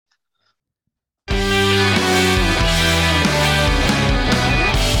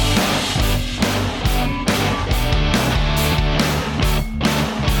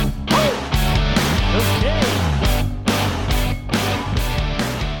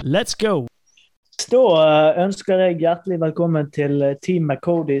Let's go! Da ønsker jeg hjertelig velkommen til Team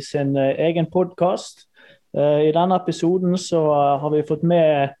McCody sin egen podcast. I denne episoden så har vi fått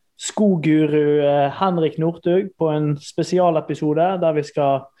med skoguru Henrik Northug på en spesialepisode der vi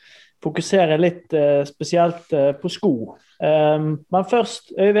skal fokusere litt spesielt på sko. Men først,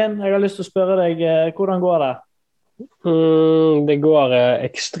 Øyvind, jeg har lyst til å spørre deg, hvordan går det? Det går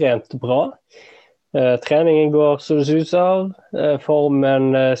ekstremt bra. Treningen går så det suser,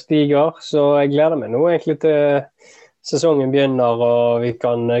 formen stiger, så jeg gleder meg nå egentlig til sesongen begynner og vi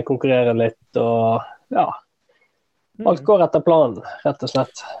kan konkurrere litt og ja, alt går etter planen, rett og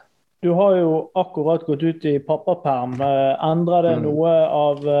slett. Du har jo akkurat gått ut i pappaperm. Endrer det noe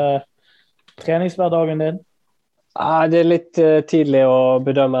av treningshverdagen din? Det litt tidlig å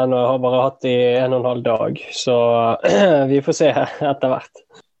bedømme ennå, jeg har bare hatt det i 1,5 dag, så vi får se etter hvert.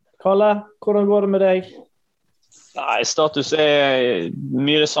 Kalle, hvordan går det med deg? Nei, status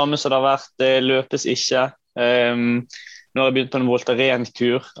mye det samme som det har vært. Det løpes ikke. Nå har jeg begynt på en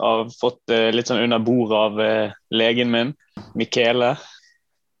Voltaren-tur. Har fått litt sånn under bordet av legen min, Michele.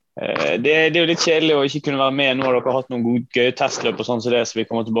 Det er jo litt kjedelig å ikke kunne være med. Nå har dere hatt noen gøye testløp og sånn som det som vi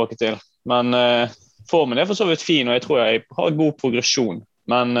kommer tilbake til. Men formen er for så vidt fin, og jeg tror jeg har god progresjon.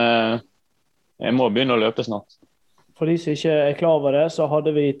 Men jeg må begynne å løpe snart. For de som ikke er klar over det, så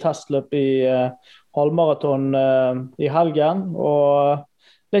hadde vi testløp i halvmaraton i helgen, og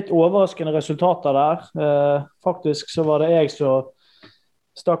litt overraskende resultater der. Faktisk så var det jeg som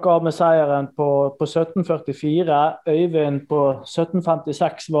stakk av med seieren på 17.44. Øyvind på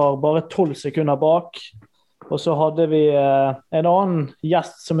 17.56 var bare 12 sekunder bak. Og så hadde vi en annen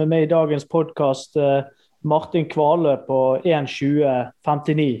gjest som er med i dagens podcast, Martin Kvalø på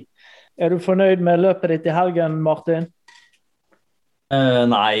 1.20.59. Er du fornøyd med løpet ditt i helgen, Martin?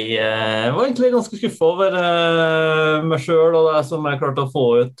 Nei, jeg var egentlig ganske skuffet over meg selv og det som jeg klarte å få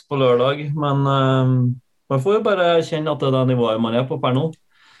ut på lørdag. Men man får jo bare kjenne at det er det nivået man er på per nå.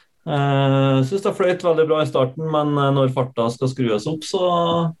 Jeg synes det fløyt veldig bra i starten, men når farta skal skrues opp, så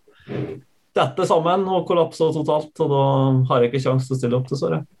detter sammen og kollapser totalt. Og da har jeg ikke sjanse til å stille opp,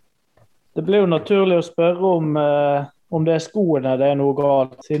 dessverre. Det blir jo naturlig å spørre om det er skoene det er noe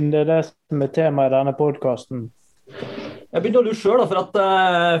galt, siden det er det som er tema i denne podcasten. Jeg begynner å lure selv, for at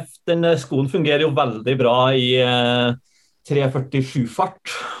den skoen fungerer jo veldig bra i 3.47-fart,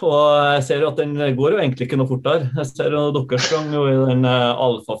 og jeg ser jo at den går jo egentlig ikke noe fortere. Jeg ser jo dere sprang jo i den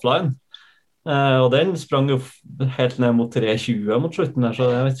Alphaflyen, og den sprang jo helt ned mot 3.20 mot slutten her,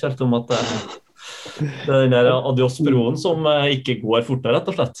 så jeg vet ikke helt om at det er den der Adios Proen som ikke går fortere, rett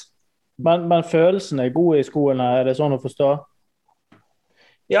og slett. Men følelsen er god i skoene, er det sånn å forstå?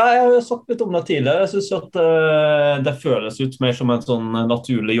 Ja, jeg har jo sagt litt om det tidligere. Jeg synes at det føles ut mer som en sånn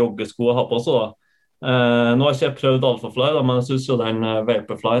naturlig joggesko å ha på også da. Nå har jeg ikke prøvd Alphafly da, men jeg synes jo den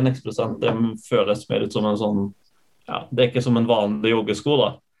Vaporfly X%, den føles mer ut som en sånn, ja, det er ikke som en vanlig joggesko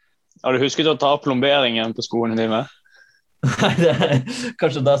da. Har du husket å ta plomberingen på skoene dine? Nei, det er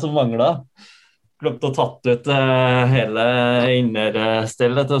kanskje det som mangler. Glemt å tatt ut hele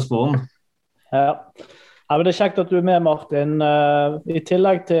innerstellet til skoen. Ja, men det er kjekt at du er med, Martin. I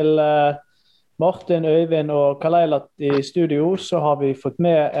tillegg til Martin, Øyvind og Kaleilat i studio, så har vi fått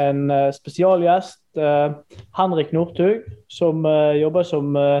med en spesialgjest, Henrik Northug, som jobber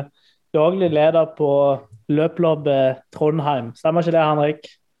som daglig leder på Løplabbet Trondheim. Stemmer ikke det, Henrik?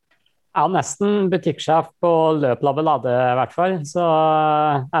 Jeg er nesten butikksjef på Løplabbet Lade i hvert fall, så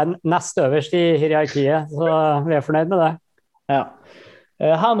jeg er nest øverst i hierarkiet, så vi er fornøyd med det. Ja.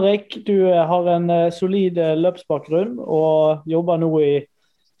 Henrik, du har en solid løpsbakgrunn og jobber nå i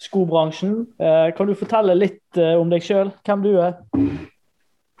skobransjen. Kan du fortelle litt om deg selv, hvem du er?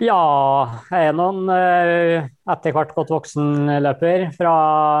 Ja, jeg er noen etter hvert godt voksen løper,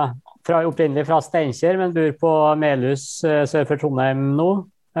 opprinnelig fra Steinkjer, men bor på Melhus sør for Trondheim nå.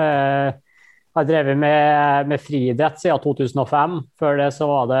 Jeg har drevet med friidrett siden 2005. Før det så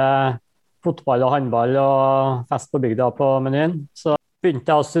var det fotball og håndball og fest på bygda på menyen. Så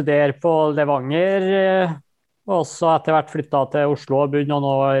begynte jeg å studere på Levanger, og så etter hvert flyttet til Oslo og bodd noen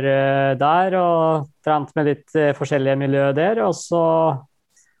år der, og trent med litt forskjellige miljøer der, og så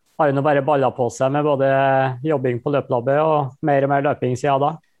har jeg nå bare ballet på seg med både jobbing på løplabbet og mer løping siden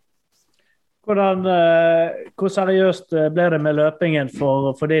da. Hvor seriøst ble det med løpingen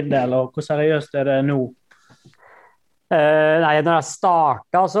for din del, og hvor seriøst er det nå? Nei, når jeg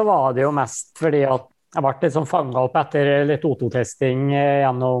startet så var det jo mest fordi at jeg ble litt sånn fanget opp etter litt O2-testing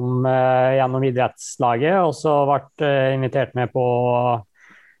gjennom idrettslaget, og så ble jeg invitert med på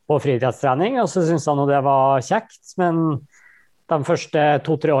friidrettstrening, og så synes jeg nå det var kjekt, men de første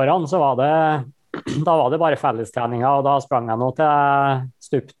 2-3 årene så var det da var det bare fellestreninger, og da sprang jeg nå til jeg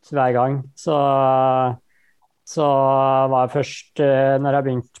stupt hver gang. Så var jeg først, når jeg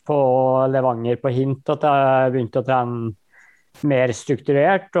begynte på Levanger på Hint, at jeg begynte å trene mer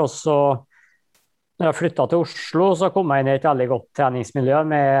strukturert, og så når jeg flyttet til Oslo, så kom jeg inn i et veldig godt treningsmiljø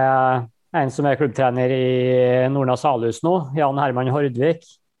med en som klubbtrener i Norna Salhus nå, Jan Herman Hordvik.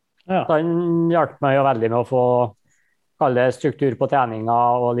 Ja. Han hjalp meg jo veldig med å få kalle det struktur på treninga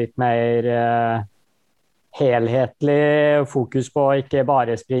og litt mer helhetlig fokus på ikke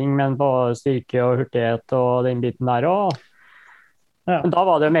bare spring, men på styrke og hurtighet og den biten der også. Ja. Da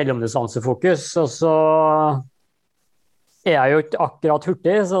var det mellomdistansefokus, og så jeg jo ikke akkurat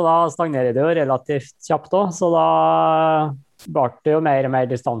hurtig, så da stagnerer det jo relativt kjapt også. Så da ble det jo mer og mer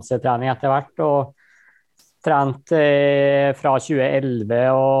distansetrening etter hvert, og trent fra 2011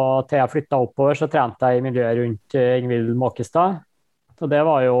 og til jeg flyttet oppover, så trente jeg i miljøet rundt Ingvild Måkestad. Og det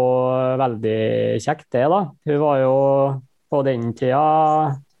var jo veldig kjekt det da. Hun var jo på den tida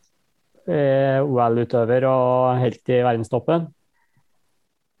OL-utøver og helt i verdenstoppen.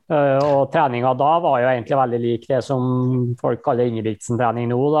 Og treninga da var jo egentlig veldig lik det som folk kaller Ingebrigtsen-trening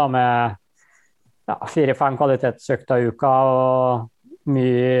nå, da, med 4-5 kvalitetsøkter i uka og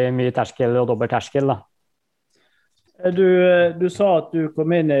mye terskel og dobbelt terskel. Da. Du sa at du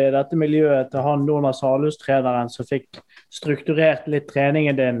kom inn i dette miljøet til han Norna Salhus-treneren som fikk strukturert litt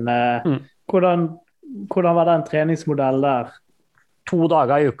treningen din. Hvordan var den treningsmodellen der? 2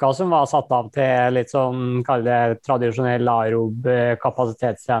 dager i uka som var satt av til litt sånn, kall det tradisjonell aerob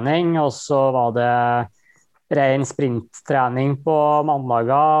kapasitetstrening, og så var det ren sprinttrening på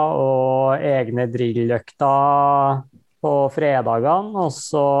mandager og egne drilløkter på fredagene, og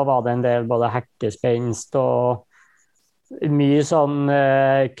så var det en del både hekkespenst og mye sånn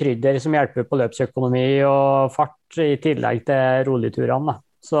krydder som hjelper på løpsøkonomi og fart i tillegg til roligturene.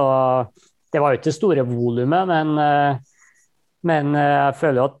 Så det var jo ikke store volumet, men jeg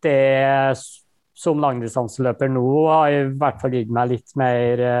føler at det som langdistanseløper nå har i hvert fall gitt meg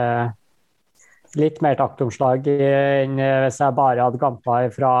litt mer taktomslag enn hvis jeg bare hadde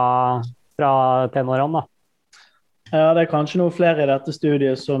gampet fra tenårene. Ja, det er kanskje noen flere i dette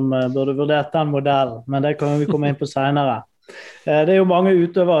studiet som burde vurdert den modellen, men det kan vi komme inn på senere. Det er jo mange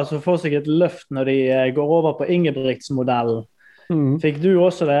utøvere som får seg et løft når de går over på Ingebrigtsen-modellen. Fikk du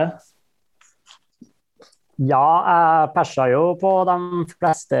også det? Ja, jeg perset jo på de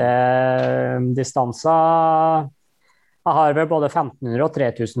fleste distanser. Jeg har vel både 1500 og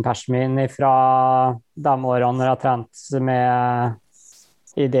 3000 persen min fra de årene når jeg har trent med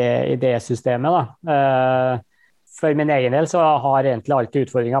i det systemet. Da. For min egen del så har egentlig alltid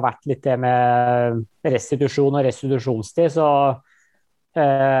utfordringen vært litt det med restitusjon og restitusjonstid. Så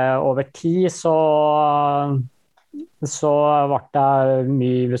over tid så ble jeg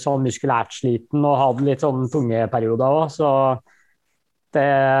mye sånn muskulært sliten og hadde litt sånn tunge perioder også. Så det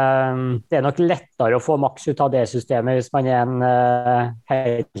er nok lettere å få maks ut av det systemet hvis man er en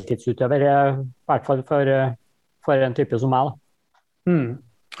heltidsutøver, i hvert fall for en type som meg. Da.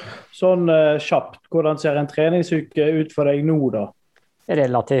 Sånn kjapt, hvordan ser en treningsuke ut for deg nå da?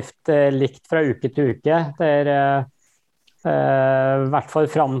 Relativt likt fra uke til uke. Det er i hvert fall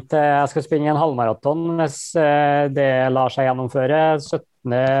frem til jeg skal springe en halvmaraton hvis det lar seg gjennomføre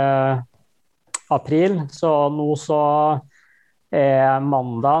 17. april. Så nå så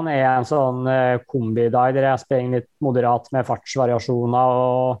mandagen en sånn kombidag der jeg springer litt moderat med fartsvariasjoner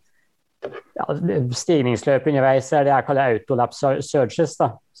og stigningsløp underveis er det jeg kaller autolap surges.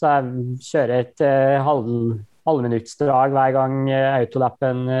 Da. Så jeg kjører et halvminuttsdrag hver gang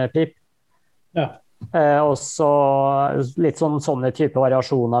autolappen pip. Ja. Og så litt sånne type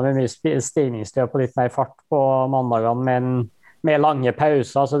variasjoner med mye stigningsløp og litt mer fart på mandagene, men med lange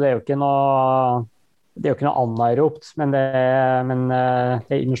pauser, så det er jo ikke noe anaerobt, men det er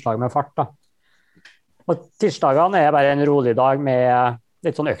innslag med fart. Da. Og tirsdagene er bare en rolig dag med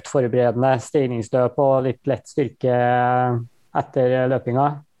litt sånn øktforberedende stigningsløp og litt lett styrke etter løpinga.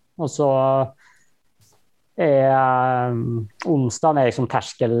 Og så onsdagen er liksom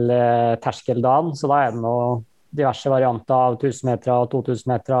terskeldagen, så da er det noen diverse varianter av 1000 meter og 2000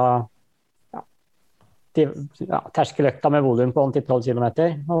 meter. Terskeløkta med volum på 10-12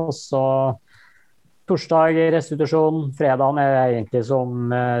 kilometer. Og så torsdag restitusjon, fredagen er egentlig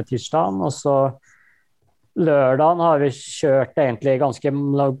som tirsdagen, og så lørdagen har vi kjørt egentlig ganske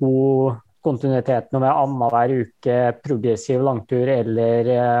god kontinuitet med annenhver uke progressiv langtur eller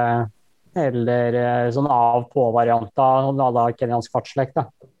sånn av-på-varianter av kenyansk fartslek.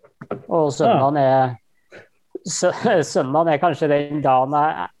 Og søndagen er kanskje den dagen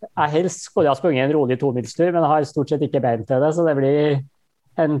jeg helst skulle ha sprunget en rolig 2-milstur, men jeg har stort sett ikke bein til det, så det blir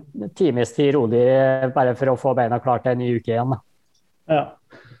en times tid rolig bare for å få beina klart til en ny uke igjen. Da. Ja.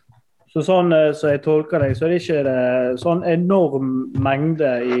 Så sånn så jeg tolker deg, så er det ikke sånn enorm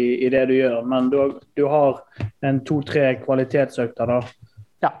mengde i det du gjør, men du har en 2-3 kvalitetsøkter da.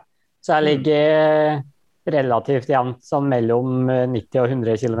 Ja, så jeg ligger relativt jevnt sånn mellom 90 og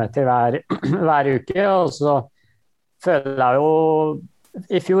 100 kilometer hver uke, og så føler jeg jo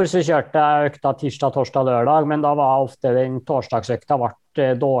i fjor så kjørte jeg økta tirsdag, torsdag, lørdag, men da var ofte den torsdagsøkta ble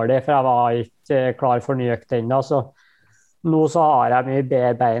dårlig, for jeg var ikke klar for ny økt ennå. Så nå så har jeg mye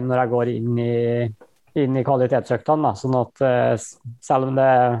bedre bein når jeg går inn i kvalitetsøktene. Sånn at selv om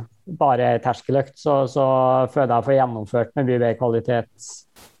det bare er terskeløkt, så føler jeg å få gjennomført med mye bedre kvalitet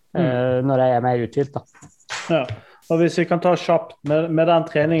når jeg er mer uthvilt. Ja. Og hvis vi kan ta kjapt med den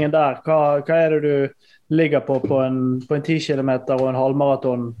treningen der, hva er det du ligger på en 10 kilometer og en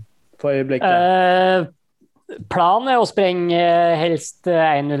halvmaraton for øyeblikket? Planen er å sprenge helst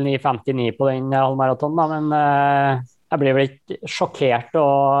 1:09,59 på den halvmaratonen, men jeg blir vel ikke sjokkert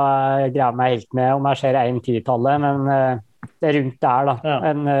og graver meg helt med om jeg ser 1:10-tallet, men det er rundt der da. Ja.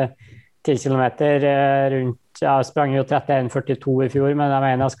 En 10 kilometer rundt, jeg sprang jo 31,42 i fjor, men jeg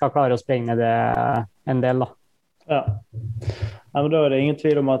mener jeg skal klare å sprenge det en del da. Ja, men da er det ingen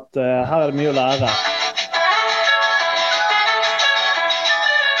tvil om at her er det mye å lære.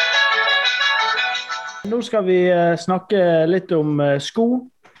 Nå skal vi snakke litt om sko.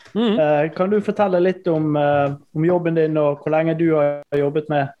 Kan du fortelle litt om jobben din og hvor lenge du har jobbet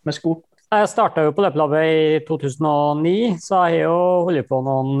med sko? Jeg startet jo på Løpelabbet i 2009, så jeg har jo holdt på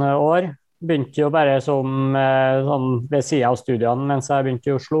noen år. Begynte jo bare som sånn ved siden av studiene mens jeg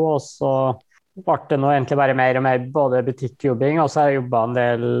begynte i Oslo, og så ble det nå egentlig bare mer og mer både butikkjobbing, og så har jeg jobbet en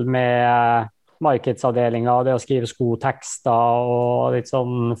del med markedsavdelinger, det å skrive skotekster og litt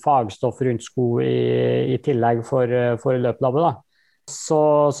sånn fagstoff rundt sko i tillegg for Løpelabbet da. Så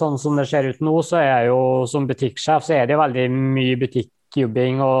sånn som det ser ut nå, så er jeg jo som butikksjef, så er det jo veldig mye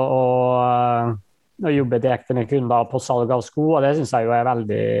butikkjobbing og jobbe direkte med kunder på salg av sko, og det synes jeg jo er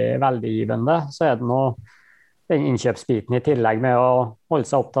veldig, veldig givende. Så er det nå den innkjøpsbiten i tillegg med å holde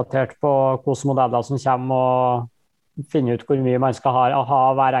seg oppdatert på hvilke modeller som kommer, og finne ut hvor mye man skal ha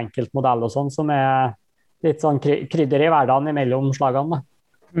hver enkelt modell og sånn, som er litt sånn krydder i hverdagen imellom slagene.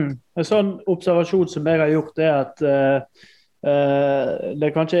 En sånn observasjon som jeg har gjort er at det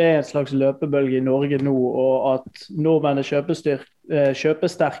kanskje er en slags løpebølge i Norge nå, og at nordmenn er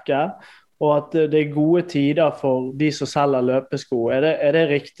kjøpesterke, og at det er gode tider for de som selger løpesko. Er det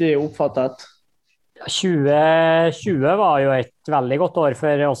riktig oppfattet? 2020 var jo et veldig godt år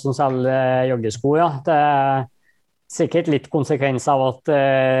for oss som selger joggesko. Ja. Det er sikkert litt konsekvens av at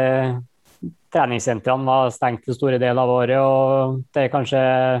treningssentrene var stengt til store deler av året, og det kanskje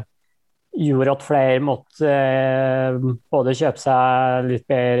gjorde at flere måtte både kjøpe seg litt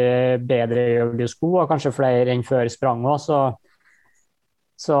bedre joggesko, og kanskje flere enn før sprang også.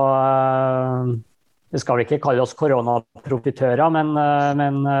 Så det skal vel ikke kalle oss koronaprofitører, men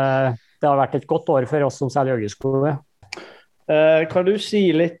det har vært et godt år for oss som selger joggesko. Kan du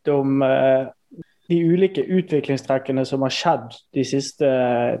si litt om de ulike utviklingstrekkene som har skjedd de siste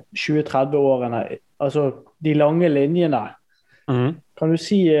 20-30 årene, altså de lange linjene? Kan du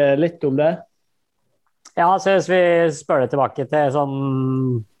si litt om det? Ja, så hvis vi spør det tilbake til sånn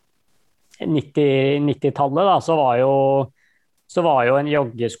 90-tallet da, så var jo en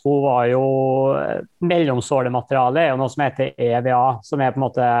joggesko mellomsålemateriale er jo noe som heter EVA, som er på en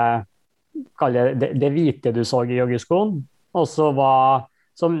måte det hvite du så i joggeskoen. Og så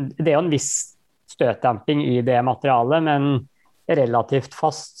det er jo en viss støtdemping i det materialet, men relativt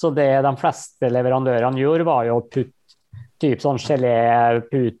fast. Så det de fleste leverandørene gjorde, var jo å putte typ sånn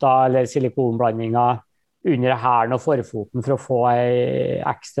geléputer eller silikonblandinger under hælen og forfoten for å få en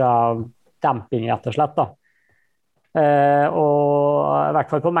ekstra demping, rett og slett da. Og i hvert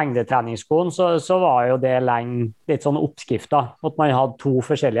fall på mengdetreningsskoen så var jo det lenge litt sånn oppskrifter, at man hadde to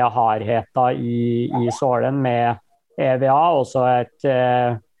forskjellige hardheter i sålen med EVA, og så et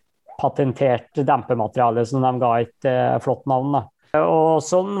patentert dempemateriale som de ga et flott navn da. Og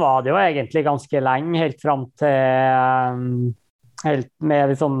sånn var det jo egentlig ganske lenge, helt fram til helt med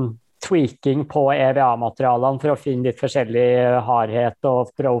litt sånn tweaking på EVA-materialene for å finne litt forskjellig hardhet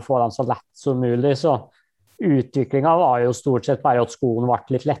og prøve å få dem så lett som mulig. Så utviklingen var jo stort sett bare at skoen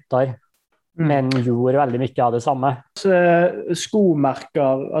ble litt lettere, men gjorde veldig mye av det samme.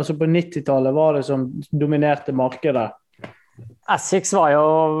 Skomerker, altså på 90-tallet var det som dominerte markedet? Essex var jo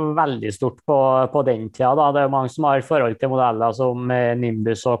veldig stort på den tida. Da. Det er jo mange som har forhold til modeller som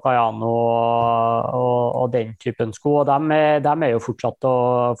Nimbus og Kayano og den typen sko. Og de er jo fortsatt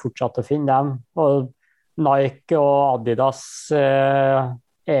å finne dem. Og Nike og Adidas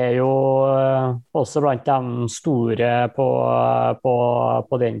er jo også blant de store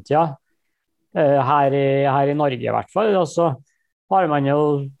på den tida. Her i Norge i hvert fall. Og så har man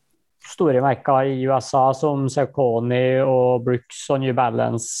jo store merker i USA som Saucony og Brooks og New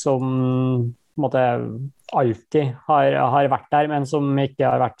Balance som på en måte alltid har vært der, men som ikke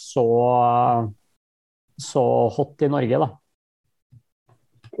har vært så hot i Norge, da.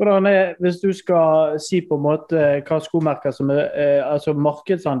 Hvis du skal si på en måte hva skomerker som altså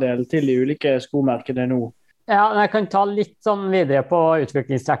markedsandelen til de ulike skomerkene nå? Ja, jeg kan ta litt sånn videre på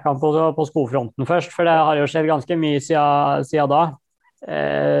utviklingstrekkene på skofronten først, for det har jo skjedd ganske mye siden da.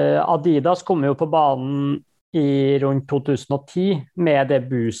 Adidas kom jo på banen i rundt 2010 med det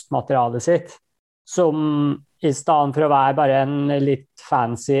Boost-materialet sitt, som i stedet for å være bare en litt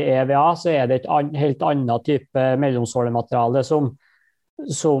fancy EVA, så er det et helt annet type mellomsålemateriale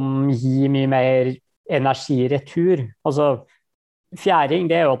som gir mye mer energiretur. Altså, fjæring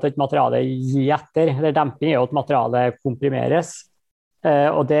det er jo at et materiale gir etter, eller demping er jo at materialet komprimeres,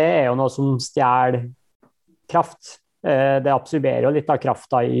 og det er jo noe som stjeler kraft. Det absorberer jo litt av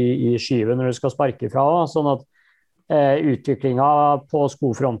krafta i skyven når du skal sparke fra, sånn at utviklingen på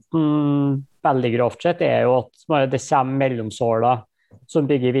skofronten veldig grovt sett er jo at det kommer mellomsåler som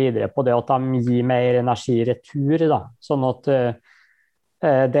bygger videre på det at de gir mer energiretur, da. Sånn at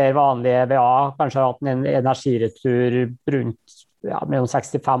det vanlige EVA kanskje har hatt en energiretur rundt mellom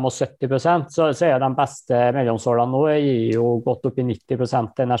 65 og 70%, så er de beste mellomsålene nå gir jo godt opp i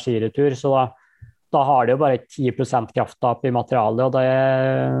 90% energiretur, så da har det jo bare 10% krafttap i materialet, og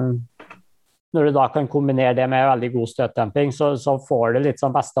når du da kan kombinere det med veldig god støtdemping, så får du litt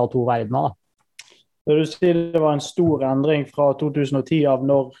sånn beste av to verdener, da. Du sier det var en stor endring fra 2010 av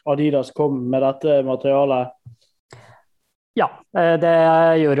når Adidas kom med dette materialet? Ja, det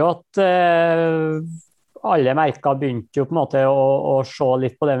gjør jo at alle merker begynte jo på en måte å se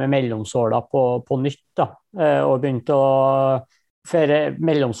litt på det med mellomsåler på nytt, da. Og begynte for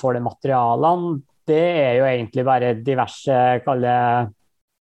mellomsålematerialene, det er jo egentlig bare diverse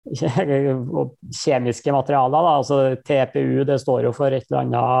kjemiske materialer, da. Altså TPU, det står jo for et eller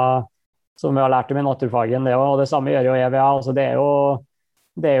annet som vi har lært om i naturfagen, og det samme gjør jo EVA. Altså det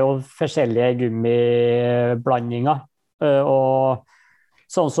er jo forskjellige gummiblandinger, og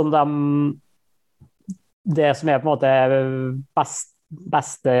sånn som det som er på en måte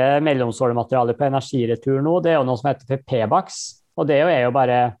beste mellomsålematerialet på energiretur nå, det er jo noe som heter Pebax, og det er jo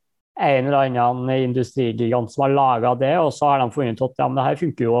bare en eller annen industrigigant som har laget det, og så har de funnet ut at det her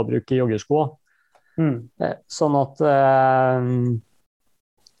funker jo å bruke joggesko. Sånn at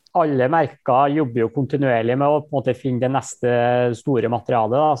alle merker jobber jo kontinuerlig med å på en måte finne det neste store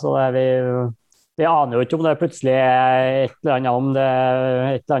materialet, da. Så vi aner jo ikke om det plutselig er et eller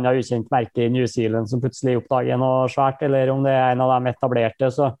annet ukjent merke i New Zealand som plutselig oppdager noe svært, eller om det er en av de etablerte.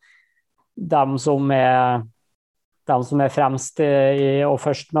 Så de som er fremst og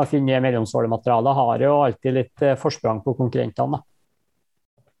først med å finne mellomsålematerialet har jo alltid litt forsprang på konkurrentene, da.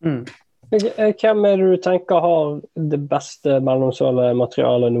 Hvem er det du tenker har det beste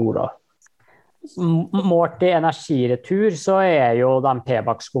mellomsålematerialet nå, da? Målt i energiretur så er jo de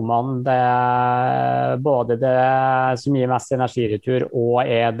Pebax-skummene både det som gir mest energiretur og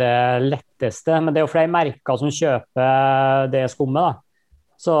er det letteste, men det er jo flere merker som kjøper det skummet, da.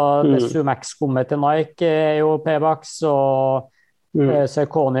 Så det Sumax-skummet til Nike er jo Pebax, og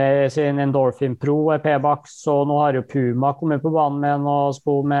Saucony sin Endorphin Pro er Pebax, og nå har jo Puma kommet på banen med noe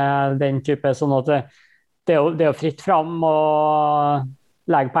sko med den type, sånn at det er jo fritt fram og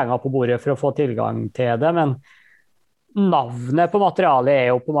legge penger på bordet for å få tilgang til det, men navnet på materialet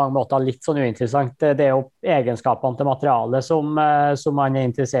er jo på mange måter litt sånn uinteressant. Det er jo egenskapene til materialet som man er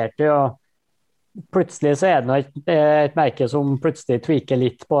interessert i, og plutselig så er det et merke som plutselig tweaker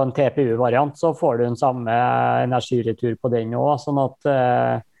litt på en TPU-variant, så får du en samme energiretur på den også, sånn at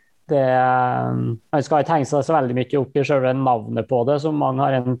man skal ikke henge seg så veldig mye opp i selve navnet på det, som mange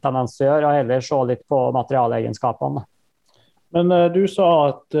har en tendens til å gjøre, og heller se litt på materialegenskapene. Men du sa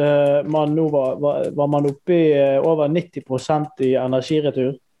at man nå var man oppe i over 90% i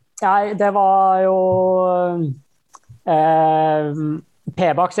energiretur? Nei, det var jo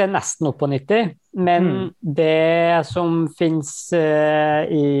Pebax er nesten opp på 90, men det som finnes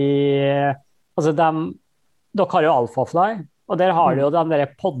altså dere har jo Alphafly, og der har du jo de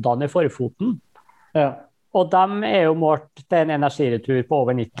der poddene i forfoten, og de er jo målt til en energiretur på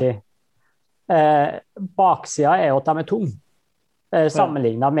over 90. Baksida er jo at de er tunge,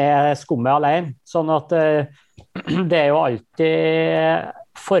 sammenlignet med skummet alene, sånn at det er jo alltid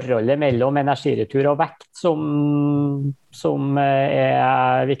forholdet mellom energiretur og vekt som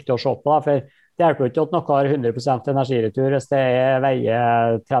er viktig å se på, da. For det hjelper jo ikke at noe har 100% energiretur hvis det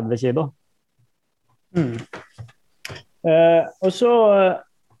veier 30 kilo. Og så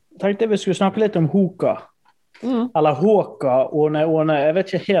tenkte jeg vi skulle snakke litt om Hoka. Eller Håka, Åne, jeg vet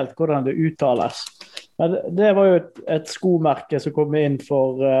ikke helt hvordan det uttales. Men det var jo et skomerke som kom inn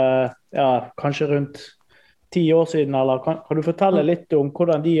for kanskje rundt 10 år siden, eller kan du fortelle litt om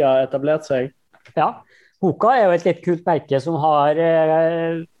hvordan de har etablert seg? Ja, Hoka jo et litt kult merke som har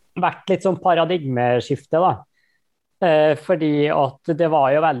vært litt sånn paradigmeskifte da. Fordi at det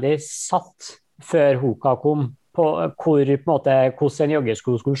var jo veldig satt før Hoka kom på hvordan en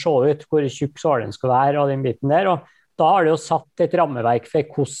joggesko skulle se ut, hvor tjukk sålen skulle være og den biten der. Og da har det jo satt et rammeverk for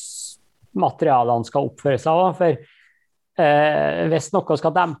hvordan materialene skal oppføre seg også. For hvis noe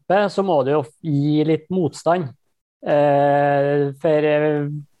skal dempe, så må det jo gi litt motstand. For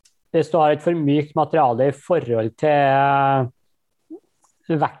hvis du har et for mykt materiale i forhold til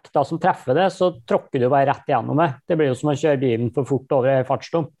vekta som treffer det, så tråkker du bare rett igjennom det. Det blir jo som å kjøre bilen for fort over en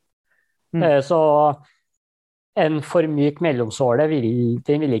fartsdump. Så en for myk mellomsåle vil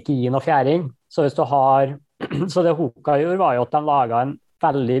ikke gi noe fjæring. Så hvis du har, så det Hoka gjorde var jo at de laget en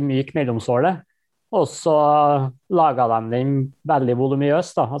veldig myk mellomsåle, og så laget de den veldig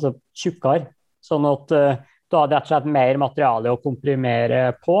voluminøs, da, altså tjukkere, sånn at du hadde rett og slett mer materiale å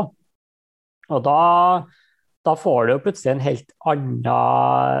komprimere på. Og da får du jo plutselig en helt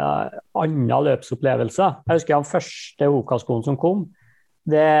annen løpsopplevelse. Jeg husker den første Hoka-skoen som kom,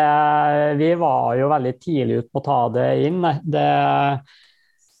 vi var jo veldig tidlig ut på å ta det inn,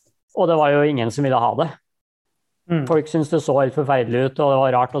 og det var jo ingen som ville ha det. Folk syntes det så helt forferdelig ut, og det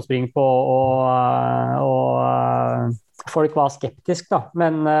var rart å springe på, og folk var skeptiske da,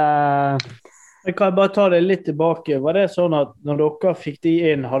 men jeg kan bare ta det litt tilbake. Var det sånn at når dere fikk de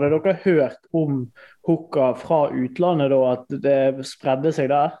inn, hadde dere hørt om Hoka fra utlandet da, at det spredde seg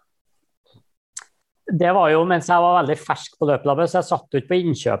der? Det var jo mens jeg var veldig fersk på løpelabbet, så jeg satt ut på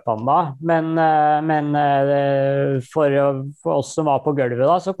innkjøpene da, men for oss som var på gulvet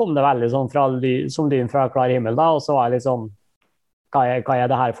da, så kom det veldig sånn som lyn fra klar himmel da, og så var jeg litt sånn, hva er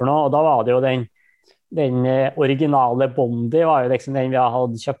det her for noe? Og da var det jo den originale Bondi var jo liksom den vi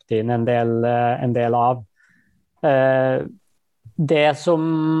hadde kjøpt inn en del av. Det som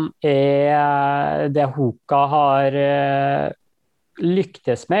det Hoka har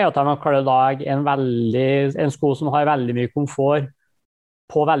lyktes med, at de har klart å lage en sko som har veldig mye komfort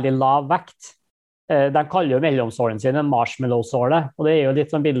på veldig lav vekt. De kaller jo mellomsålen sin en marshmallow-såle, og det jo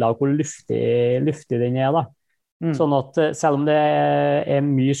litt sånn bilde av hvor luftig den da. Sånn at selv om det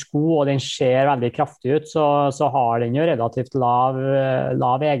mye sko, og den ser veldig kraftig ut, så har den jo relativt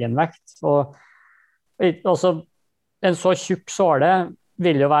lav egenvekt. Og altså, en så tjukk såle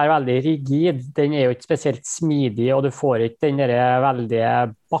vil jo være veldig rigid, den jo ikke spesielt smidig, og du får ikke den der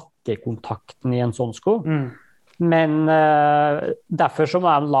veldige bakkekontakten i en sånn sko. Men derfor så må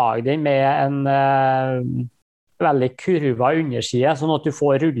de lage den med en veldig kurva underside, sånn at du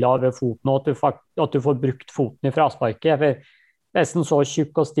får rullet over foten, og at du får brukt foten i frasparket. For hvis en så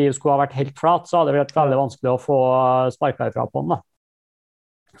tjukk og stiv skulle ha vært helt flat, så hadde det vært veldig vanskelig å få sparket ifra på den da.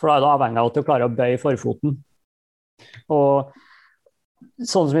 For da det avhengig av at du klarer å bøye forfoten. Og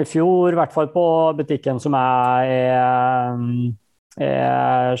sånn som i fjor, i hvert fall på butikken som jeg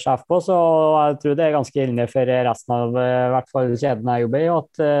sjef på, så jeg tror det ganske gjeldende for resten av i hvert fall kjeden jeg jobber i,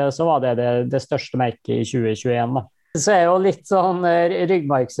 at så var det største merket i 2021 da. Så jo litt sånn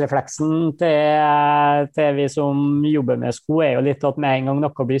ryggmargsrefleksen til vi som jobber med sko jo litt at med en gang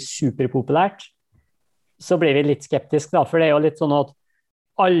noe blir superpopulært, så blir vi litt skeptiske da, for det jo litt sånn at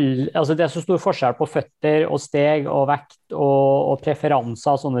altså det så stor forskjell på føtter og steg og vekt og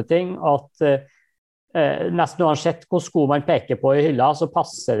preferanser og sånne ting, at nesten uansett hvor sko man peker på i hylla, så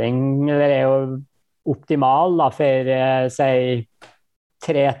passer den, eller jo optimal da, for si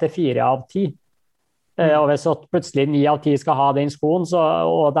 3 til 4 av 10. Og hvis plutselig 9 av 10 skal ha den skoen,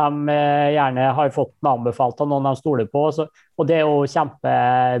 og de gjerne har fått den anbefalt av noen de stoler på, og det jo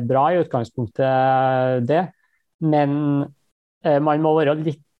kjempebra i utgangspunktet det, men man må være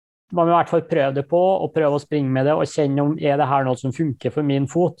man må i hvert fall prøve det på, og prøve å springe med det, og kjenne om det her noe som funker for min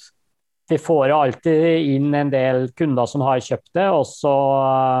fot. Vi får jo alltid inn en del kunder som har kjøpt det, og så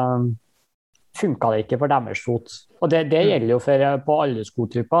funker det ikke for deres fot. Og det gjelder jo på alle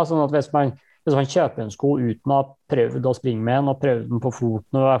skotyper, sånn at hvis man kjøper en sko uten å ha prøvd å springe med den, og prøvd den på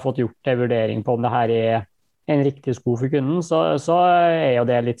foten, og har fått gjort en vurdering på om det her en riktig sko for kunden, så jo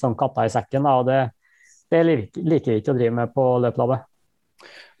det litt sånn katta i sekken da, og det liker ikke å drive med på løplabbet.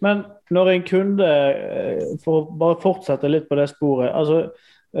 Men når en kunde, for å bare fortsette litt på det sporet, altså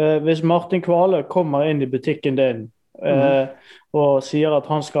hvis Martin Kvale kommer inn i butikken din og sier at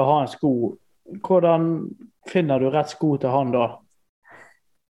han skal ha en sko, hvordan finner du rett sko til han da?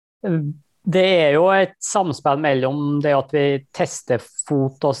 Det jo et samspill mellom det at vi tester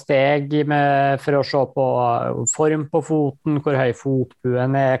fot og steg for å se på form på foten, hvor høy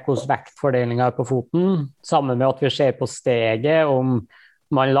fotbuen hvordan vektfordelingen på foten, sammen med at vi ser på steget, om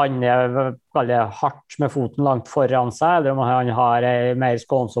man lander hardt med foten langt foran seg, eller om han har en mer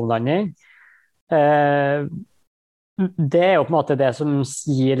skånsom landing. Det jo på en måte det som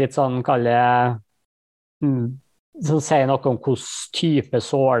gir litt sånn, som sier noe om hvilken type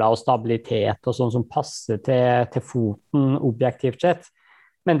såler og stabilitet og sånn som passer til foten objektivt sett.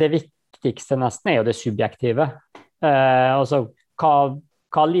 Men det viktigste nesten jo det subjektive. Altså,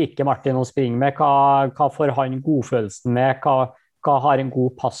 hva liker Martin å springe med? Hva får han godfølelsen med? Hva har en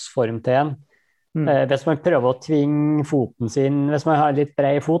god passform til en? Hvis man prøver å tvinge foten sin, hvis man har litt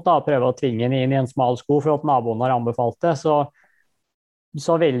bred fot, da, prøver å tvinge den inn i en smal sko for at naboen har anbefalt det,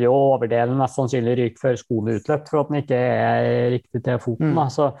 så vil jo overdelen mest sannsynlig ryke før skoen utløpt, for at den ikke riktig til foten. Da.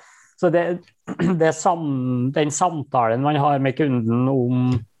 Så den samtalen man har med kunden om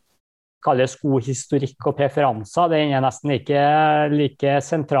skohistorikk og preferanser, den nesten ikke like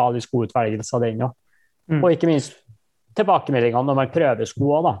sentral i skoutvelgelse av den. Og ikke minst tilbakemeldingene når man prøver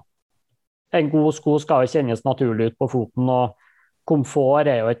sko også, da. En god sko skal jo kjennes naturlig ut på foten, og komfort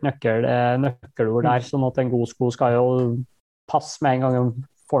jo et nøkkelord der, sånn at en god sko skal jo passe med en gang de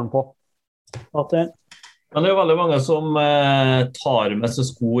får den på. Martin? Men det jo veldig mange som tar med seg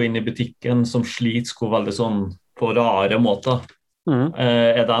sko inn i butikken, som sliter sko veldig sånn på rare måter.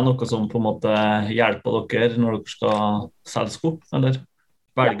 Det noe som på en måte hjelper dere når dere skal selge sko, eller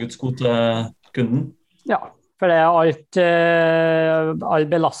velge ut sko til kunden? Ja, for det all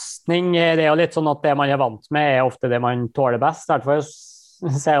belastning, det jo litt sånn at det man vant med ofte det man tåler best. Derfor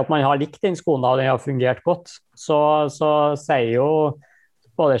sier at man har likt den skoen da, og den har fungert godt. Så sier jo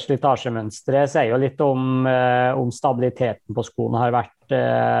både slitasjemønstre, sier jo litt om stabiliteten på skoen har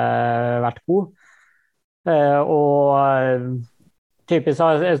vært god. Og typisk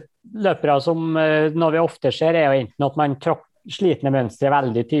løpere som når vi ofte ser jo enten at man slitne mønstre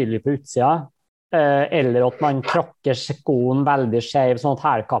veldig tydelig på utsida, eller at man tråkker skoen veldig skjev, sånn at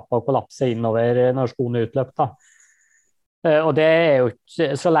hælkappa kollapser innover når skoen utløpt. Da. Og det jo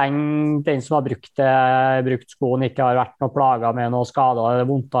ikke, så lenge den som har brukt skoen ikke har vært noe plaget med noe skader eller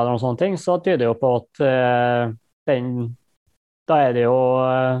vondt eller noen sånne ting, så tyder det jo på at da det jo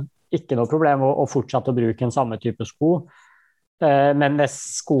ikke noe problem å fortsette å bruke en samme type sko. Men hvis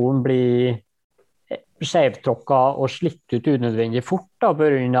skoen blir skjevtråkket og slitt ut unødvendig fort da, på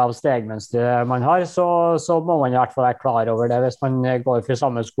grunn av stegmønstret man har, så må man i hvert fall være klar over det hvis man går for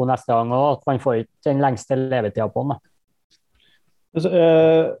samme sko neste gang, og at man får ikke den lengste levetiden på den.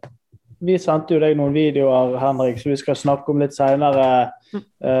 Vi sendte jo deg noen videoer, Henrik, så vi skal snakke om litt senere,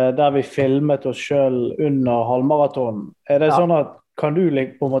 der vi filmet oss selv under halvmaraton. Det sånn at kan du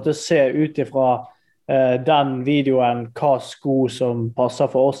på en måte se ut ifra den videoen hva sko som passer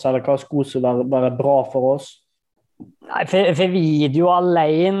for oss, eller hva sko som er bra for oss? Nei, for video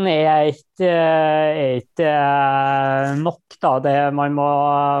alene ikke nok da. Man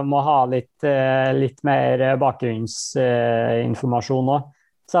må ha litt mer bakgrunnsinformasjon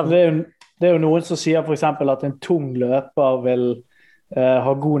også. Det jo noen som sier for eksempel at en tung løper vil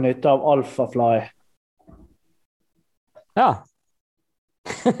ha god nytte av Alphafly. Ja.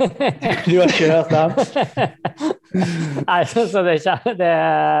 Du har ikke hørt den? Nei, så det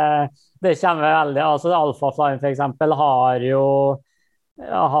kommer veldig, altså Alphafly for eksempel har jo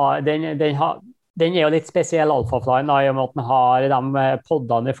den jo litt spesiell Alphafly da, i og med at den har de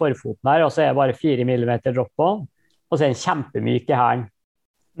poddene i forfoten her, og så det bare 4 millimeter drop på, og så den kjempemyk i hælen.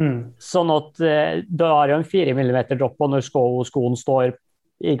 Sånn at du har jo en 4 millimeter drop på når skoen står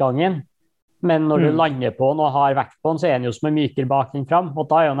i gangen, men når du lander på den og har vekt på den, så den jo som en mykere bakning fram, og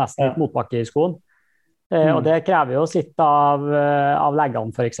da jo nesten litt motbakke i skoen. Og det krever jo sitt av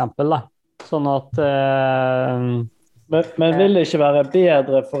leggene for eksempel da. Sånn at men vil det ikke være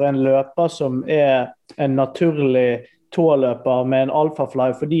bedre for en løper som en naturlig tåløper med en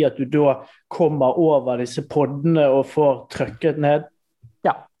Alphafly, fordi at du da kommer over disse poddene og får trykket ned?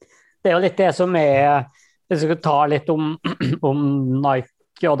 Ja, det jo litt det som hvis vi skal ta litt om Nike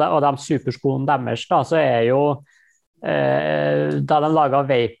og de superskoene deres da, så jo da de laget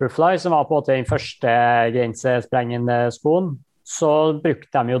Vaporfly, som var på en måte den første grensesprengende skoen, så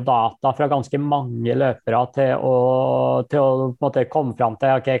brukte de jo data fra ganske mange løpere til å på en måte komme frem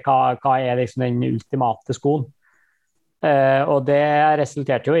til okay, hva liksom den ultimate skoen. Og det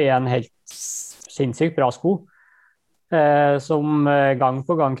resulterte jo i en helt sinnssykt bra sko, som gang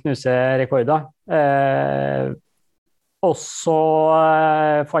på gang knuser rekorder. Og så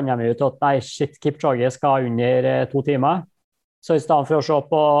fant jeg ut at nei, shit, Kipchoge skal under 2 timer. Så i stedet for å se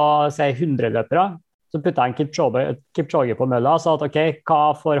på, si, 100 løpere, så puttet jeg en Kipchoge på mølla og sa at ok,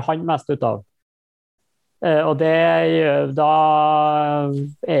 hva får han mest ut av? Og da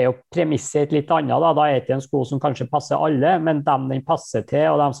jo premisset litt annet. Da er det ikke en sko som kanskje passer alle, men dem den passer til,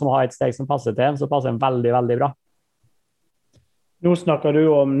 og dem som har et steg som passer til, så passer den veldig, veldig bra. Nå snakker du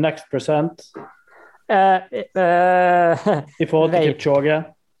om Next Percent i forhold til Kipchoge.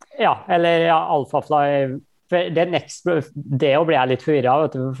 Ja, eller ja, Alphafly. Det blir jeg litt forvirret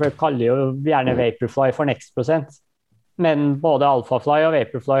av, for jeg kaller jo gjerne Vaporfly for Next Percent. Men både Alphafly og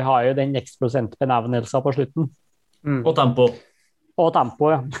Vaporfly har jo den Next Percent-benevnelsen på slutten. Og tempo. Og tempo,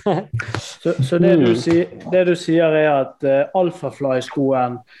 ja. Så det du sier at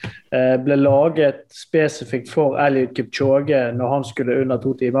Alphafly-skoen ble laget spesifikt for Eliud Kipchoge når han skulle under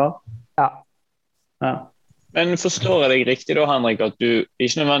 2 timer? Ja. Men forstår jeg deg riktig da, Henrik, at du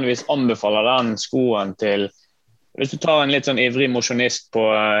ikke nødvendigvis anbefaler den skoen til, hvis du tar en litt sånn ivrig mosjonist på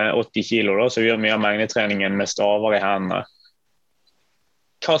 80 kilo da, så gjør mye av mengdetreningen med staver i hendene.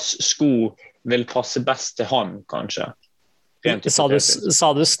 Hvilken sko vil passe best til han, kanskje? Sa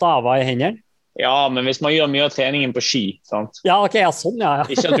du staver i hendene? Ja, men hvis man gjør mye av treningen på ski, sant? Ja, ok, ja, sånn, ja.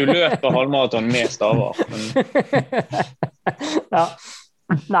 Ikke at du løper halvmaraton med staver. Men... ja.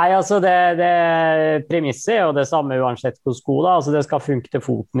 Nei, altså det premisset jo det samme uansett hvor sko da, altså det skal funke til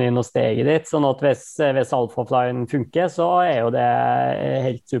foten din og steget ditt, sånn at hvis Alphaflyen funker, så jo det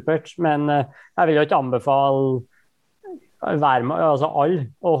helt supert, men jeg vil jo ikke anbefale alle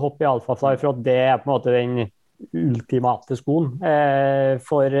å hoppe i Alphafly for at det på en måte den ultimate skoen.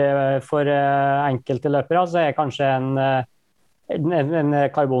 For enkelte løpere så kanskje en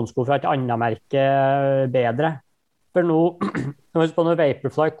karbonsko fra et annet merke bedre. For nå, når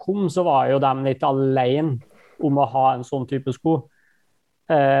Vaporfly kom, så var jo de litt alene om å ha en sånn type sko.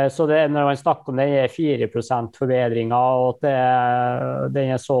 Så når man snakker om det 4% forbedringer, og at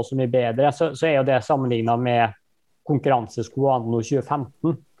den så mye bedre, så jo det sammenlignet med konkurransesko anno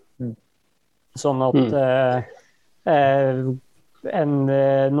 2015. Sånn at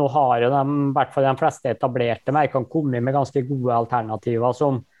nå har jo de, i hvert fall de fleste etablerte merkene kommet med ganske gode alternativer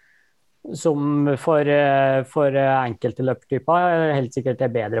som for enkelte løpertyper helt sikkert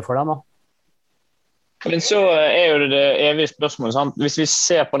bedre for dem. Men så jo det evige spørsmålet, sant? Hvis vi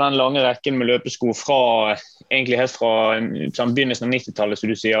ser på den lange rekken med løpesko egentlig helt fra begynnelsen av 90-tallet, som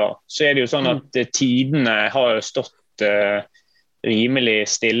du sier, så det jo sånn at tidene har jo stått rimelig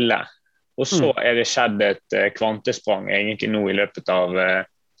stille. Og så det skjedd et kvantesprang egentlig nå i løpet av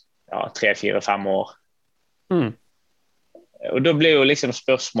 3, 4, 5 år. Og da blir jo liksom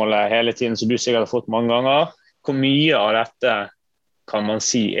spørsmålet hele tiden, som du sikkert har fått mange ganger, hvor mye av dette kan man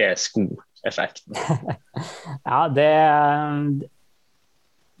si skoeffekten? Ja, det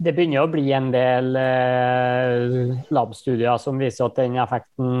begynner å bli en del labstudier som viser at den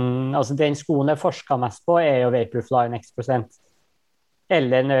effekten, altså den skoen forsket mest på jo Vaporfly Next Percent,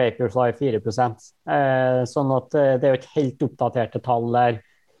 eller Vaporfly 4%. Sånn at det jo ikke helt oppdaterte tall der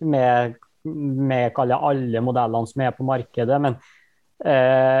med alle modellene som på markedet, men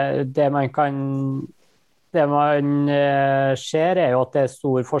det man ser jo at det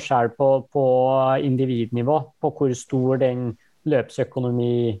stor forskjell på individnivå, på hvor stor den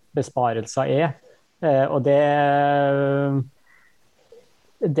løpsøkonomibesparelsen og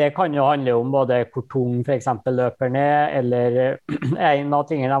det kan jo handle om både hvor tung for eksempel løper ned, eller en av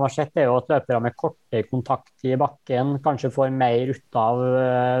tingene de har sett jo at løpere med kortere kontakt i bakken kanskje får mer ut av,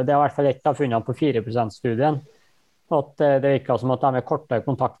 det i hvert fall et av funnene på 4%-studien, at det virket som at de med kortere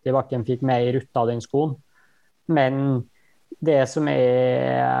kontakt i bakken fikk mer ut av den skoen. Men det som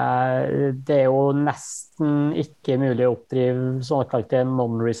det jo nesten ikke mulig å oppdrive såkalte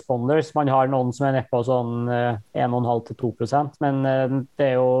non-responders. Man har noen som nede på sånn 1,5–2%, men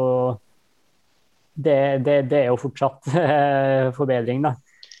det jo fortsatt forbedring da.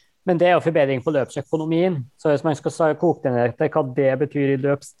 Men det jo forbedring på løpsøkonomien. Så hvis man skal koke det ned til hva det betyr i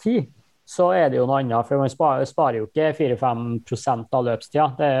løpstid, så det jo noe annet, for man sparer jo ikke 4–5% av løpstida.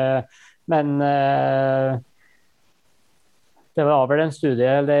 Men det var vel en studie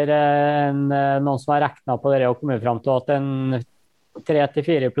eller noen som har regnet på det og kommet frem til at en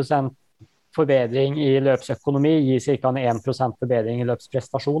 3–4% forbedring i løpsøkonomi gir ca. 1% forbedring i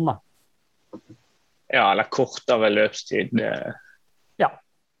løpsprestasjon. Da. Ja, eller kortere løpstid. Ja,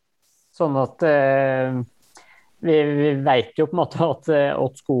 sånn at vi vet jo på en måte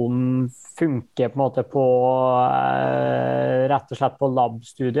at skoen funker på en måte på rett og slett på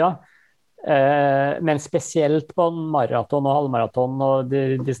lab-studier. Men spesielt på maraton og halvmaraton og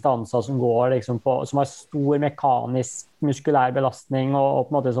de distanser som går liksom som har stor mekanisk muskulær belastning og på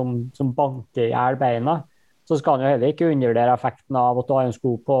en måte som banker i hjel beina, så skal man jo heller ikke undervurdere effekten av at du har en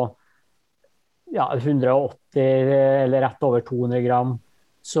sko på 180 eller rett over 200 gram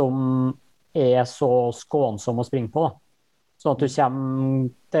som så skånsom å springe på, da. Sånn at du kommer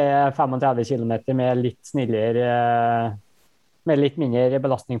til 35 kilometer med litt snillere, med litt mindre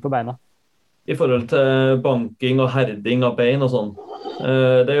belastning på beina. I forhold til banking og herding av bein og sånn.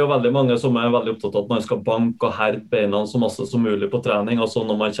 Det jo veldig mange som veldig opptatt av at man skal banke og herde beina så masse som mulig på trening, og så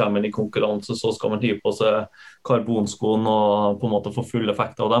når man kommer inn i konkurranse, så skal man hive på seg karbonskoen og på en måte få full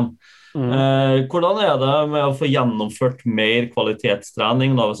effekt av dem. Hvordan det med å få gjennomført mer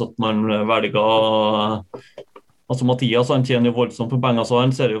kvalitetstrening da, hvis at man velger altså Mathias, han tjener jo voldsomt på penger, så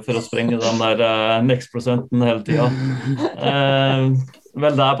han ser jo for å sprenge den der next-prosenten hele tiden.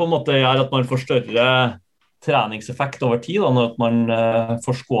 Vel, det på en måte gjør at man får større treningseffekt over tid, da, når man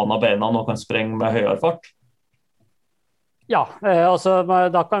får skånet beina og kan sprenge med høyere fart. Ja, altså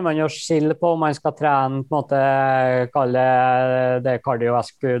da kan man jo skille på om man skal trene, på en måte kalle det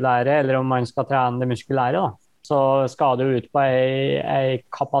kardiovaskulære, eller om man skal trene det muskulære, da. Så skal du ut på en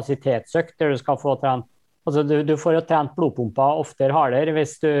kapasitetsøkt der du skal få trent. Altså du får jo trent blodpumpa oftere hardere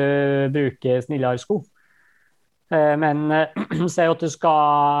hvis du bruker snillere sko. Men se at du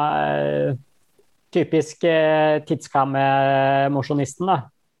skal typisk tidsklemmer-mosjonisten da.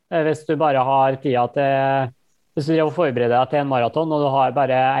 Hvis du bare har tida til, hvis du forbereder deg til en maraton og du har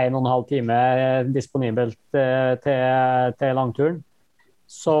bare 1,5 time disponibelt til langturen,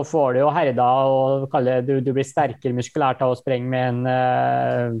 så får du jo herda og du blir sterkere muskulært av å sprenge med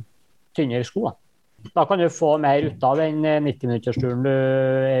en tynnere sko, da. Da kan du få mer ut av den 90-minuttersturen du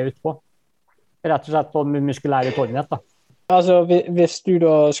ute på. Rett og slett på muskulær utholdenhet, da. Altså, hvis du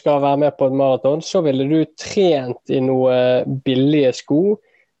da skal være med på et maraton, så ville du trent i noe billige sko,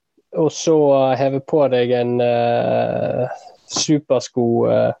 og så heve på deg en supersko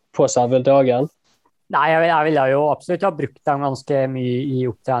på selve dagen? Nei, jeg ville jo absolutt ha brukt dem ganske mye i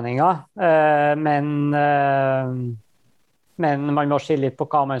opptreninga, men man må skille litt på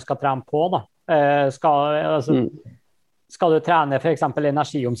hva man skal trene på, da. Skal du trene for eksempel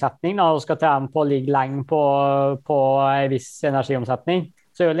energiomsetning da, og skal trene på å ligge lenge på en viss energiomsetning,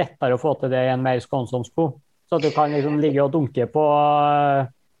 så det lettere å få til det i en mer skånsom sko. Så at du kan liksom ligge og dunke på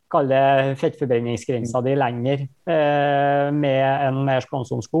kalle fettforbrenningsgrensa di lenger med en mer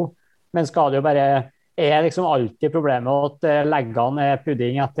skånsom sko. Men skal du bare liksom alltid problemet at leggene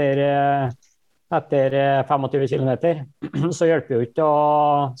pudding etter 25 kilometer, så hjelper jo ikke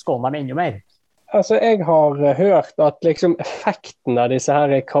å skåne dem enda mer. Altså, jeg har hørt at liksom effekten av disse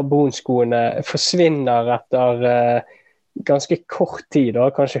her karbonskoene forsvinner etter ganske kort tid, da,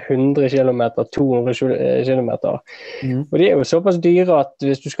 kanskje 100 km, 200 km. Og de jo såpass dyre at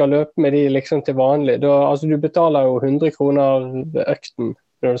hvis du skal løpe med de liksom til vanlig, da, altså du betaler jo 100 kroner økten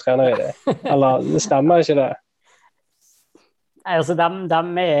når du trener i det. Eller det stemmer ikke det? Altså,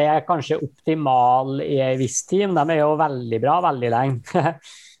 de kanskje optimal i en viss tid, de jo veldig bra, veldig lenge.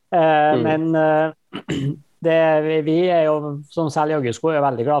 Men vi jo, som selv joggesko,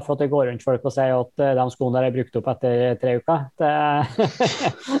 veldig glad for at det går rundt folk og sier at de skoene der brukt opp etter 3 uker.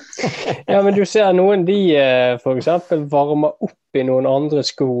 Ja, men du ser noen de for eksempel varmer opp i noen andre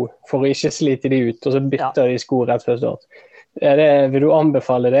sko for å ikke slite de ut, og så bytter de sko rett før start. Vil du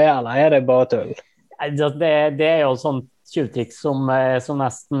anbefale det, eller det bare tøll? Det jo sånn tjuvtriks som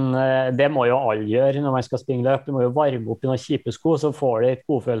nesten, det må jo alle gjøre når man skal springe løp. Du må jo varme opp i noen kjipe sko, så får du litt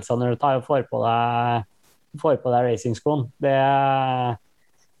godfølelser når du får på deg racingskoen. Det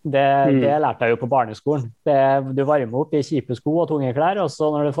lærte jeg jo på barneskolen. Du varmer opp i kjipe sko og tunge klær, og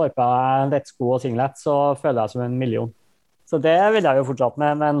så når du får på deg lettsko og singlet, så føler jeg som en million. Så det vil jeg jo fortsatt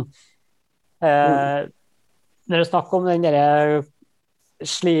med, men når du snakker om den der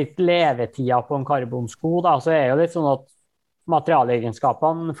slik levetida på en karbonsko, da, så jo litt sånn at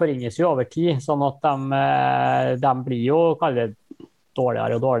materialeegenskapene forringes jo over tid, sånn at de blir jo kallet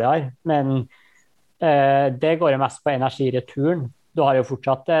dårligere og dårligere, men det går jo mest på energireturen. Du har jo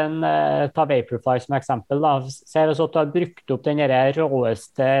fortsatt ta Vaporfly som eksempel, da. Ser du så at du har brukt opp den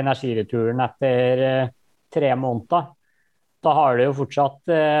råeste energireturen etter 3 måneder, da har du jo fortsatt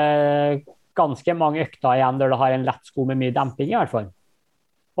ganske mange økter igjen der du har en lett sko med mye demping i hvert fall.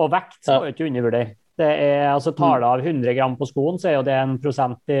 Og vekt skal jo ikke undervurdere. Det altså tar du av 100 gram på skoen, så jo det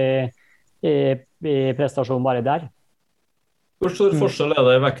 1% i prestasjon bare der. Hvor stor forskjell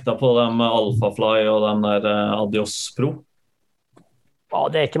det i vekta på de Alphafly og den der Adios Pro?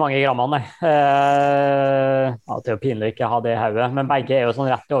 Det er ikke mange grammene, nei. Det er jo pinlig å ikke ha det i hodet, men begge er jo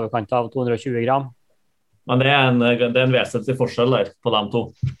sånn rett i overkant av 220 gram. Men det er en vesentlig forskjell der på dem to.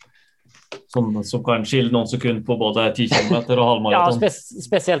 Som kan skille noen sekunder på både 10 km og halvmaraton. Ja,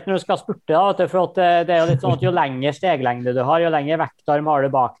 spesielt når du skal spurte, da, vet du, for at det er jo litt sånn at jo lengre steglengde du har, jo lengre vektarm har du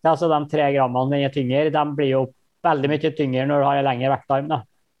bak deg, så de 3 grammene den er tyngre, de blir jo veldig mye tyngre når du har en lengre vektarm, da.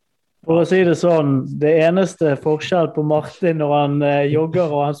 For å si det sånn, det eneste forskjell på Martin når han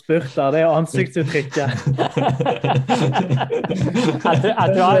jogger og han spurter, det er ansiktsuttrykket. Jeg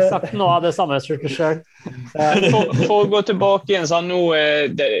tror jeg har sagt noe av det samme selv. For å gå tilbake igjen, så nå,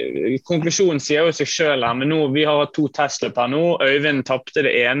 konklusjonen sier jo seg selv her, men nå, vi har 2 testløp her nå. Øyvind tappte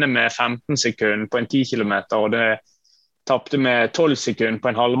det ene med 15 sekunder på en 10 kilometer, og det tappte med 12 sekunder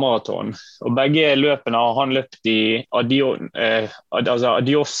på en halvmaraton. Og begge løpene har han løpt i Adios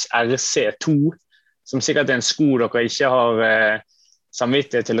RC2, som sikkert er en sko dere ikke har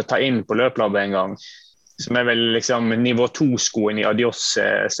samvittighet til å ta inn på løplabbet en gang. Som er vel liksom nivå 2-skoen i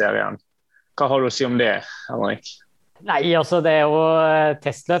Adios-serien. Hva har du å si om det, Henrik? Nei, altså det er jo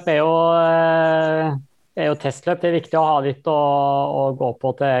testløp testløp. Det er viktig å ha litt å gå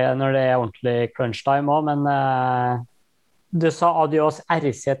på når det er ordentlig crunch time også, men du sa Adios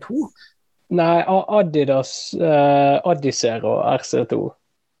RC2? Nei, Adidas Adizero RC2.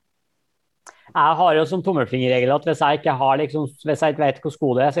 Jeg har jo som tommelfingerregel at hvis jeg ikke vet hvor sko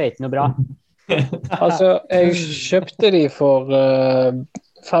det er, så er det ikke noe bra. Altså, jeg kjøpte de for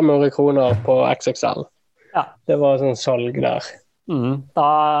 500 kroner på XXL. Ja. Det var sånn salg der.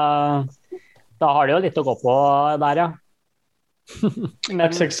 Da har de jo litt å gå på der, ja.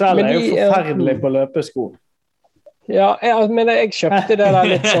 XXL er jo forferdelig på løpesko. Ja, men jeg kjøpte det der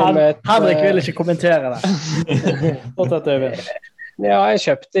litt som Henrik vil ikke kommentere det. Ja, jeg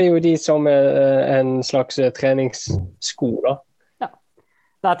kjøpte jo de som en slags treningssko, da. Ja.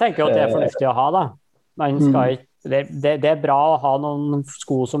 Jeg tenker at det er fornuftig å ha, da. Man skal ikke, det er bra å ha noen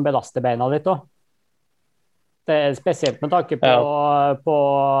sko som belaster beina litt også. Det er spesielt med tanke på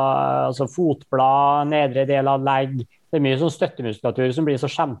altså fotblad, nedre del av legg. Det er mye sånn støttemuskulatur som blir så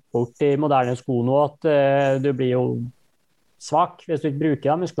skjemt bort i moderne sko nå at du blir jo svak hvis du ikke bruker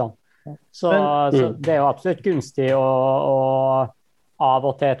de musklene. Så det er jo absolutt gunstig å av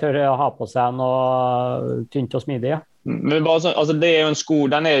og til å ha på seg noe tynt og smidig. Ja. Men bare sånn, altså det er jo en sko,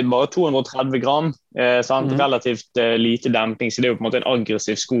 den er bare 230 gram, relativt lite demping, så det er jo på en måte en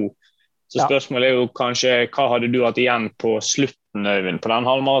aggressiv sko. Så spørsmålet er jo kanskje, hva hadde du hatt igjen på slutten, Øyvind, på den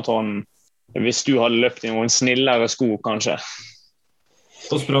halvmaratonen? Hvis du hadde løpt i noen snillere sko, kanskje.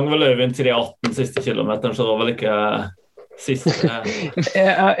 Så sprang vel Øyvind 3,18 siste kilometeren, så det var vel ikke siste.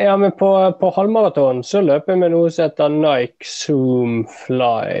 Ja, men på halvmaraton så løper vi noe som heter Nike Zoom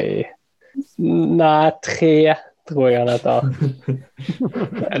Fly. Nei, 3, tror jeg han heter.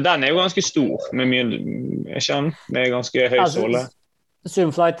 Den er jo ganske stor, med med ganske høy såle.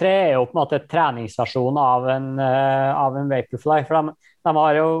 Zoomfly 3 er jo på en måte et treningsversjon av en Vaporfly, for de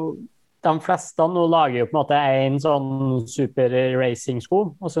har jo de fleste nå lager jo på en måte en sånn super racing-sko,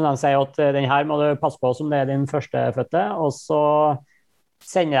 og så de sier at den her må du passe på som det er din første føtte, og så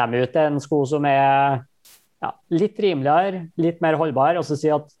sender de ut en sko som er litt rimeligere, litt mer holdbar, og så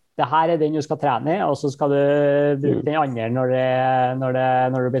sier at det her er den du skal trene i, og så skal du bruke den andre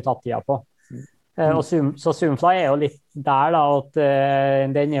når du blir tatt tida på. Så Zoomfly er jo litt der da, at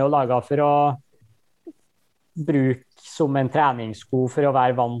den er jo laget for å bruke som en treningssko for å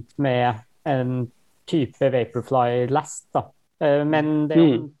være vant med en type Vaporfly-lest da. Men det er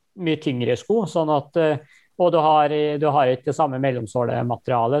jo mye tyngre sko, sånn at, og du har ikke det samme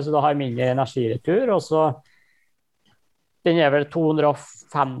mellomsålematerialet, så du har mindre energiretur, og så den er vel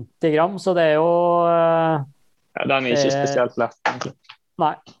 250 gram, så det er jo den er ikke spesielt lett.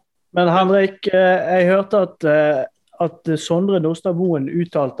 Nei. Men Henrik, jeg hørte at Sondre Nordstad Moen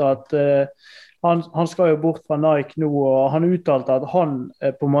uttalte at han skal jo bort fra Nike nå, og han uttalte at han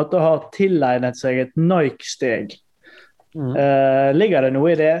på en måte har tilegnet seg et Nike-steg. Ligger det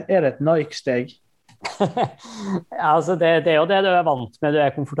noe i det? Er det et Nike-steg? Altså det er jo det du er vant med, du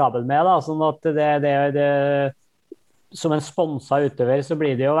er komfortabel med, da. Sånn at det som en sponset utøver, så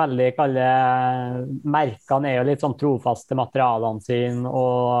blir det jo veldig merkene er jo litt sånn trofaste materialene sine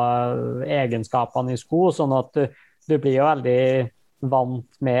og egenskapene i sko, sånn at du blir jo veldig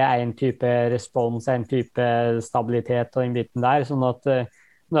vant med en type respons, en type stabilitet og den biten der, sånn at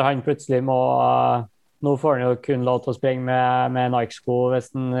når han plutselig nå får han jo kun lov til å springe med Nike-sko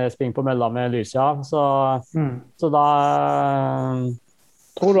hvis han springer på mølla med lyset av, så da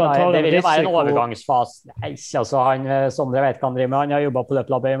tror du han tar det vil jo være en risiko? overgangsfase. Nei, altså Sondre vet hva han driver med, han har jobbet på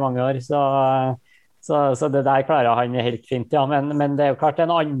løplabbet i mange år, så Så det der klarer han helt fint, ja. Men det er jo klart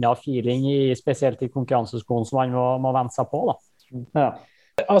en annen feeling, spesielt i konkurranseskolen, som han må venne seg på, da. Ja.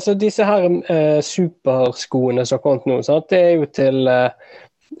 Altså, disse her superskoene som har kommet nå, sant? Det er jo til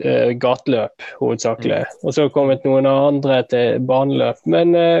gateløp, hovedsakelig. Og så har kommet noen andre til baneløp.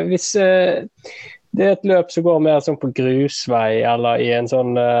 Men hvis det er et løp som går mer sånn på grusvei, eller i en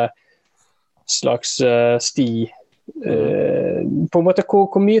sånn slags sti, på en måte,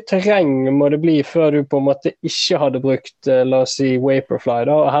 hvor mye terreng må det bli før du på en måte ikke hadde brukt, la oss si, Vaporfly,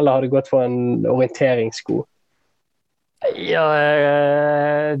 da, og heller hadde gått for en orienteringssko? Ja,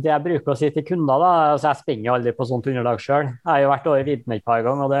 det jeg bruker å si til kunder, da, altså jeg springer jo aldri på sånt underlag selv. Jeg har jo vært over vidden et par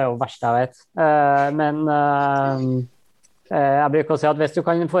ganger, og det er jo det verste jeg vet. Men jeg bruker å si at hvis du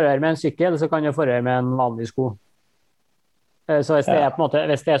kan forhøre med en sykkel, så kan du forhøre med en vanlig sko. Så hvis det er, på en måte,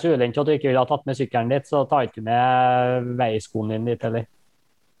 hvis det er så ulendt at du ikke vil ha tatt med sykkelen ditt, så ta ikke med veiskoen din dit, eller.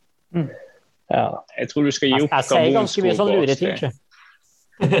 Ja. Jeg tror du skal gi opp Jeg sier ganske mye sånn lure ting, ikke?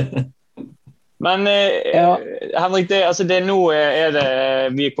 Men Henrik, nå er det,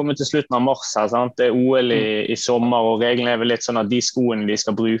 vi er kommet til slutten av mars her, sant? Det er OL i sommer, og reglene er vel litt sånn at de skoene de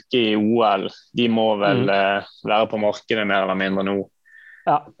skal bruke i OL, de må vel være på markedet mer eller mindre nå.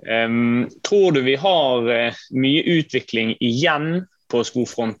 Ja. Tror du vi har mye utvikling igjen på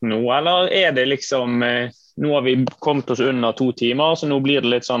skofronten nå, eller er det liksom, nå har vi kommet oss under 2 timer, så nå blir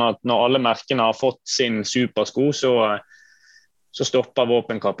det litt sånn at når alle merkene har fått sin supersko, så stopper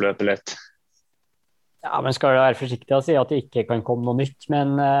våpenkappløpet litt? Ja, men skal du være forsiktig å si at det ikke kan komme noe nytt,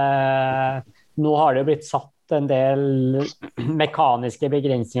 men nå har det blitt satt en del mekaniske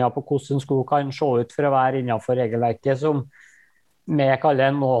begrensninger på hvordan sko kan se ut for å være innenfor regelverket, som med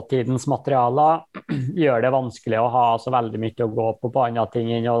kaller nåtidens materialer gjør det vanskelig å ha så veldig mye å gå på andre ting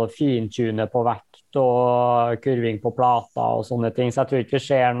enn å fintune på vekt og kurving på plata og sånne ting, så jeg tror ikke det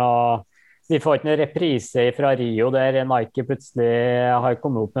skjer noe. Vi får ikke noen reprise fra Rio der Nike plutselig har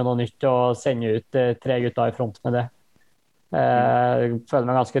kommet opp med noe nytt og sender ut 3 gutter i front med det. Jeg føler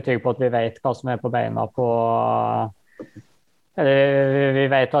meg ganske trygg på at vi vet hva som er på beina på, eller vi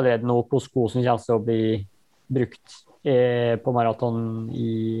vet allerede nå hvor sko som kommer til å bli brukt på maraton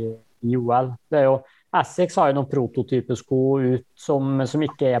i OL. Det er jo, Essex har jo noen prototypesko ut som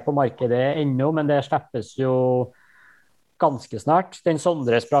ikke er på markedet ennå, men det slippes jo ganske snart. Den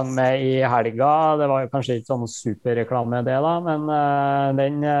Sondre sprang med i helga, det var jo kanskje ikke sånn superreklame det da, men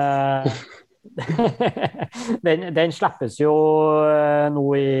den slippes jo nå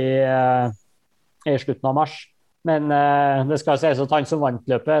i slutten av mars. Men det skal sies at han som vant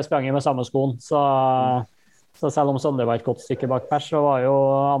løpet sprang med samme skoen, så selv om Sondre var et godt stykke bak pers, så var jo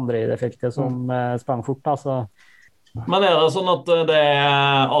andre i det feltet som sprang fort da, så. Men er det sånn at det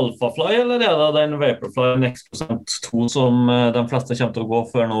er Alphafly, eller er det den Vaporfly Next% 2 som de fleste kommer til å gå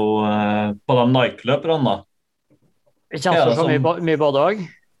for nå på de Nike-løperne da? Det kommer til å få mye både også.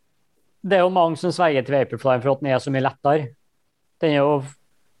 Det er jo mange som sverger til Vaporfly for at den er så mye lettere. Den er jo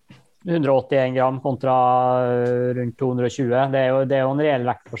 181 gram kontra rundt 220. Det er jo en reell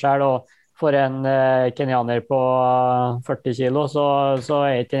vektforskjell, og for en kenianer på 40 kilo, så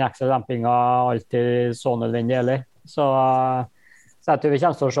er ikke den ekstra dempinga alltid så nødvendig heller. Så jeg tror vi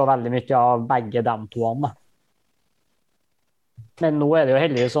kommer til å se veldig mye av begge de toene. Men nå er det jo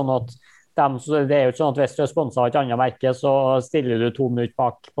heldigvis sånn at det er jo ikke sånn at hvis du er sponset av et annet merke, så stiller du 2 minutter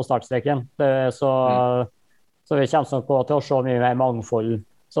bak på startstreken. Så vi kommer til å se mye mer mangfold.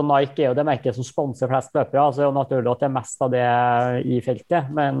 Så Nike er jo det merket som sponser flest løpere, så det er jo naturlig at det er mest av det i feltet.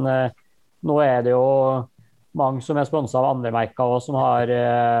 Men nå er det jo mange som er sponset av andre merker også,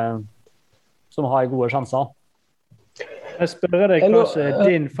 som har gode sjanser. Jeg spør deg hva som er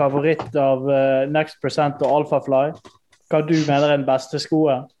din favoritt av Next% og Alphafly. Hva du mener er den beste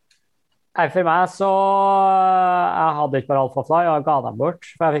skoen? For meg så jeg hadde ikke bare Alphafly, jeg ga dem bort,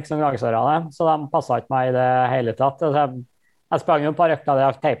 for jeg fikk sånn gangsår av dem, så de passet ikke meg i det hele tatt. Jeg sprang jo et par økter der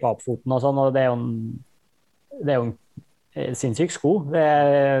jeg teipet opp foten og sånn, og det er jo en sinnssyk sko.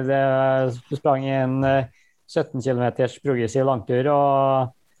 Du sprang i en 17 kilometers progressiv langtur,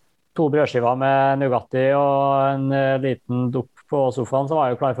 og 2 brødskiver med Nugatti og en liten dupp på sofaen, så var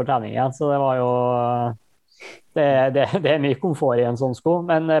jeg jo klar for trening igjen. Så det var jo det er mye komfort i en sånn sko,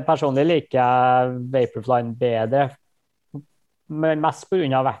 men personlig liker jeg Vaporfly bedre, men mest på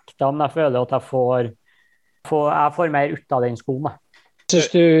grunn av vekta, men jeg føler at jeg får mer ut av den skoen. Synes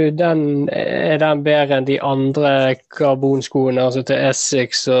du er den bedre enn de andre karbonskoene, altså til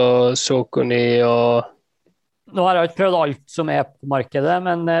Essex og Saucony og... Nå har jeg ikke prøvd alt som er på markedet,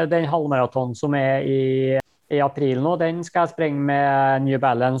 men den halvmaraton som er i april nå, den skal jeg sprenge med New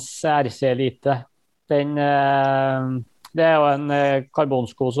Balance RC Elite. Den Det er jo en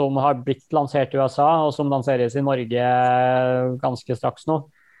karbonsko som har blitt lansert i USA, og som lanseres i Norge ganske straks nå.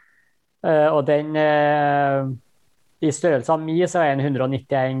 Og den i størrelsen min så er den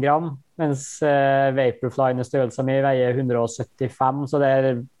 191 gram, mens Vaporfly i størrelsen min veier 175, så det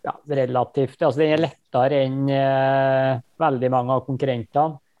er relativt. Altså den er lettere enn veldig mange av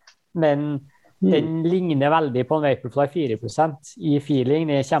konkurrentene, men den ligner veldig på en Vaporfly 4% i feeling.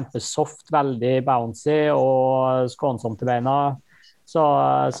 Den er kjempesoft, veldig bouncy og skånsom til beina. Så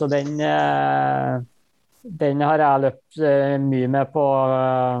den har jeg løpt mye med på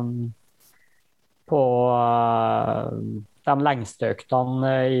de lengste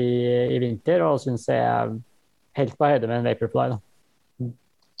øktene i vinter, og synes jeg er helt på høyde med en Vaporfly. Da.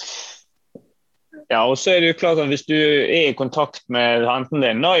 Ja, og så er det jo klart at hvis du er i kontakt med enten det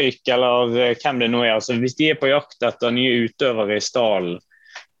er Nike eller hvem det nå er, altså hvis de er på jakt etter nye utøvere i stallen,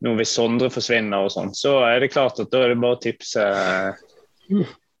 nå hvis Sondre forsvinner og sånt, så er det klart at da er det bare å tipse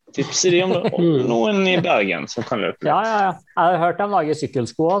de om noen i Bergen som kan løpe. Ja. Jeg har hørt dem lage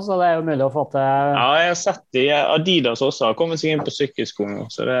sykkelsko, så det er jo mulig å få til. Ja, jeg har sett de. Adidas også har kommet seg inn på sykkelsko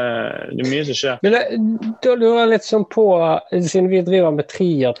nå, så det er mye som skjer. Men da lurer jeg litt sånn på, siden vi driver med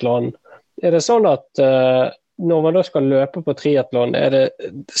triathlon, er det sånn at når man da skal løpe på triathlon, er det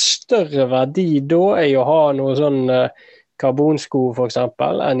større verdi da i å ha noe sånn karbonsko for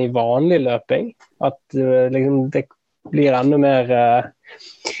eksempel, enn i vanlig løping? At liksom, det blir enda mer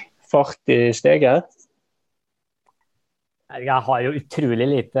fart i steget? Jeg har jo utrolig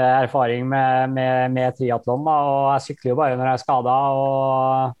lite erfaring med triathlon, da, og jeg sykler jo bare når jeg er skadet,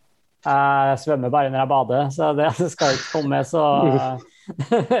 og jeg svømmer bare når jeg bader, så det skal ikke komme så...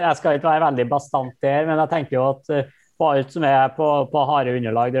 Jeg skal ikke være veldig bastant der, men jeg tenker jo at på alt som er på harde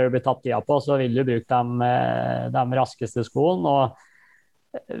underlag der du blir tatt tida på, så vil du bruke de raskeste skoene, og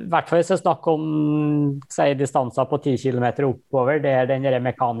i hvert fall hvis jeg snakker om distanser på 10 kilometer oppover, der den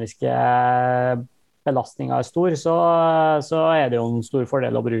mekaniske belastningen er stor, så er det jo en stor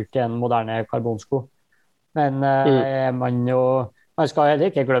fordel å bruke en moderne karbonsko. Men man skal heller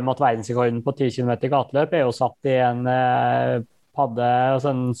ikke glemme at verdensrekorden på 10 kilometer gateløp er jo satt i en padde,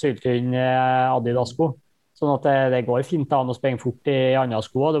 altså en syltynn Adidas-sko. Sånn at det går fint an å sprenge fort i andre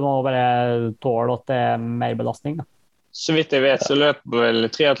sko, og du må bare tåle at det er mer belastning. Da. Så vidt jeg vet, så løper vel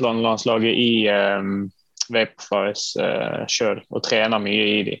triathlon-landslaget i Vaporflies selv, og trener mye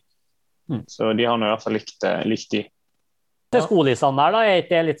i de. Så de har nå i hvert fall likt de. Til skolissene der, da, er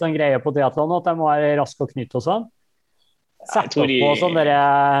ikke det litt sånn greie på triathlon, at de må være raske og knytte og sånn? Sett opp på sånn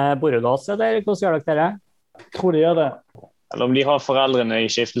borrelås, eller hvordan gjør dere det? Jeg tror de gjør det. Eller om de har foreldrene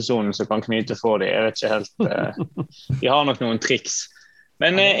i skiftesonen som kan knyte for dem, jeg vet ikke helt. De har nok noen triks.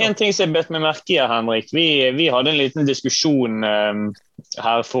 Men en ting som jeg bet meg merke i, Henrik, vi hadde en liten diskusjon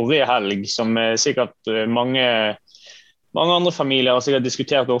her forrige helg, som sikkert mange andre familier har sikkert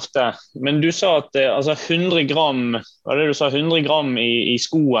diskutert ofte. Men du sa at 100 gram, hva er det du sa, 100 gram i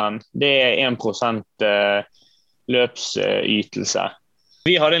skoen, det er 1% løpsytelse.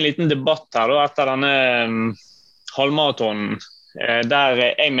 Vi hadde en liten debatt her da, etter denne halvmaratonen, der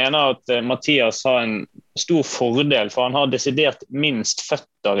jeg mener at Mathias har en stor fordel, for han har desidert minst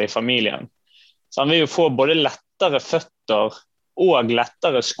føtter i familien. Så han vil jo få både lettere føtter og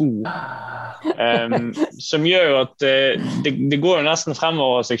lettere sko, som gjør jo at det går jo nesten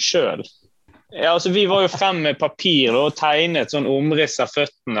fremover av seg selv. Ja, altså vi var jo frem med papir og tegnet sånn omriss av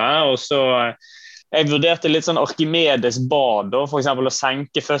føttene, og så jeg vurderte litt sånn Archimedes bad, for eksempel å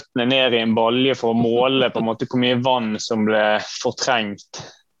senke føttene ned i en balje for å måle på en måte hvor mye vann som ble fortrengt.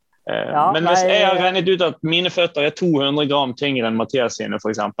 Men hvis jeg har regnet ut at mine føtter er 200 gram tyngre enn Mathias sine,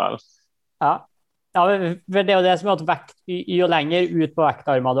 for eksempel. Ja, det er jo det som er at vekt, jo lenger ut på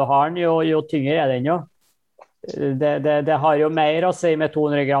vektarmen du har den, jo tyngre er den jo. Det har jo mer å si med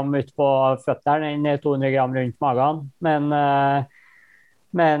 200 gram ut på føtterne enn 200 gram rundt magen, men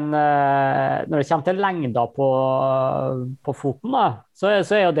når det kommer til lengda på foten, da, så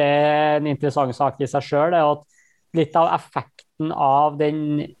er jo det en interessant sak i seg selv, at litt av effekten av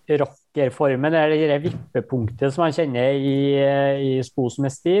den rockerformen, eller det vippepunktet som man kjenner i sko som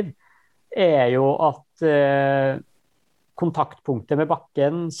er stiv, er jo at kontaktpunktet med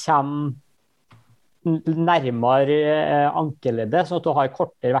bakken kommer nærmere ankeleddet, sånn at du har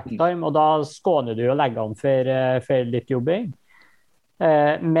kortere vektarm, og da skåner du jo leggene for litt jobbing.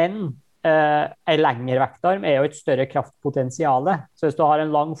 Men en lengre vektarm er jo et større kraftpotensiale. Så hvis du har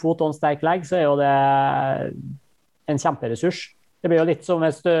en lang fot og en sterk legg, så er jo det en kjemperessurs. Det blir jo litt som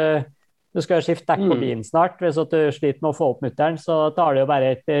hvis du skal skifte dekk på bilen snart. Hvis du sliter med å få opp mutteren, så tar det jo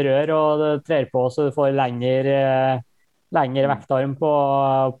bare et rør og trer på, så du får lengre vektarm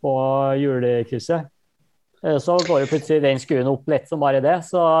på hjulkrysset. så går jo plutselig den skuen opp litt som bare det.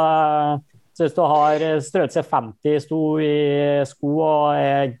 Så hvis du har størrelse 50 i sko og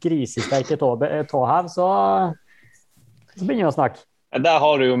er grisesterk i tåhev, så begynner vi å snakke. Der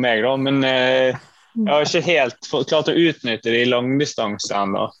har du jo meg da, men jeg har ikke helt klart å utnytte det i langdistanse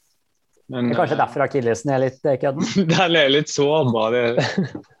ennå. Det er kanskje derfor akillesen er litt kødden? Den er litt sårbar,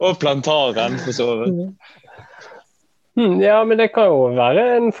 og plantaren for så vidt. Ja, men det kan jo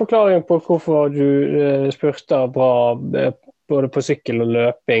være en forklaring på hvorfor du spurter bra både på sykkel og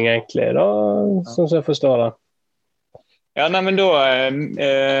løping egentlig, da, sånn som jeg forstår det. Ja, nei, men da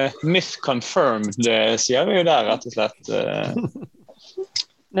myth confirmed, sier vi jo der, rett og slett.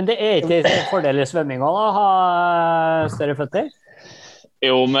 Men det er ikke fordel i svømming å ha større føtter?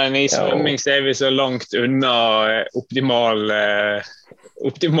 Jo, men i svømming så er vi så langt unna optimal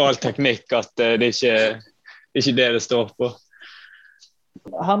teknikk at det ikke det står på.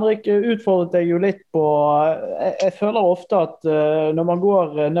 Henrik utfordret deg jo litt på, jeg føler ofte at når man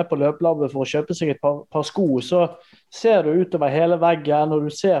går ned på løpelabbet for å kjøpe seg et par sko, så ser du utover hele veggen, og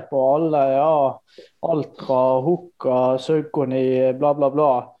du ser på alle, Altra, Hoka, Saucony, bla bla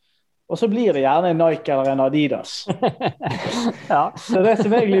bla. Og så blir det gjerne en Nike eller en Adidas. Ja. Så det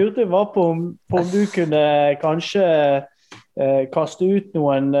som jeg lurte var på om du kunne kanskje kaste ut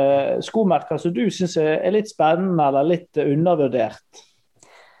noen skomerker som du synes er litt spennende eller litt undervurdert.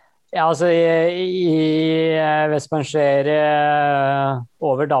 Ja, altså hvis man ser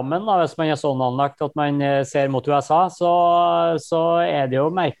over dammen, da, hvis man er sånn anlagt at man ser mot USA, så er det jo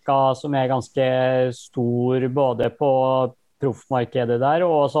merker som er ganske stor både på proffmarkedet der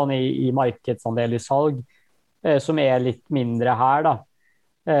og sånn i markedsandel i salg, som er litt mindre her da.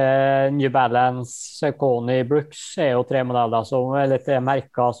 New Balance, Saucony, Brooks er jo 3 modeller eller 3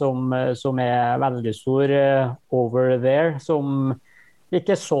 merker som er veldig stor over there, som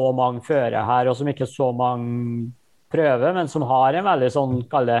ikke så mange fører her, og som ikke så mange prøver, men som har en veldig sånn,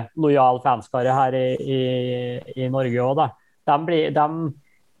 lojal fanskare her i Norge også, da. De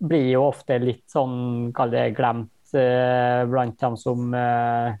blir jo ofte litt sånn, glemt blant dem som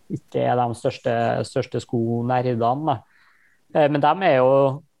ikke er de største skonerdene, da. Men de er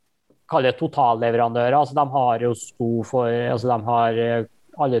jo, totalleverandører, altså de har jo sko de har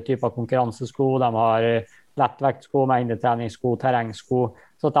alle typer konkurransesko, de har lettvektsko, mengdetreningssko, terrengsko,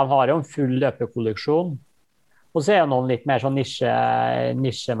 så de har jo en full løpekolleksjon. Og så er det noen litt mer sånn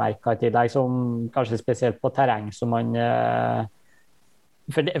nisjemerker i tillegg, som kanskje spesielt på terreng, som man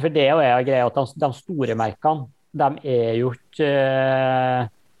for det er jo greia at de store merkene, de er jo ikke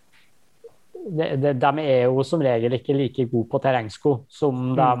de er jo som regel ikke like gode på terrengsko som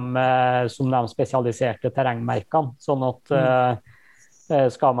de spesialiserte terrengmerkene, sånn at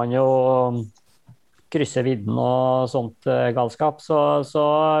skal man jo krysse vidden og sånt galskap, så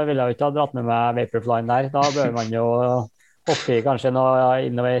vil jeg jo ikke ha dratt med meg Vaporflyen der. Da bør man jo hoppe i kanskje noe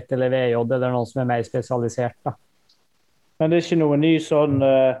Innovate eller VJ eller noe som er mer spesialisert, da. Men det er ikke noe ny sånn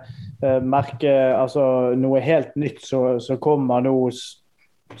merke, altså noe helt nytt som kommer nå,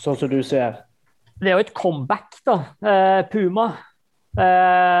 sånn som du ser? Det er jo et comeback, da. Puma.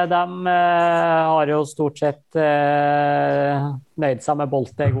 De har jo stort sett nøyd seg med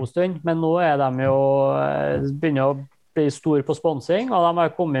Bolt en god stund, men nå er de jo begynner å bli store på sponsing, og de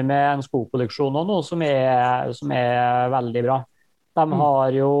har kommet med en skokolleksjon nå som er veldig bra. De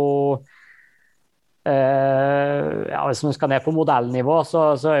har jo hvis man skal ned på modellnivå,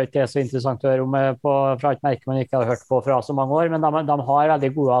 så er det ikke så interessant å høre om fra et merke man ikke har hørt på fra så mange år, men de har veldig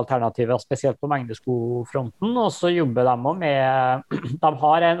gode alternativer, spesielt på mengdeskofronten, og så jobber de med de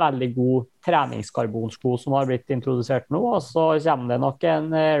har en veldig god treningskarbonsko som har blitt introdusert nå, og så kommer det nok en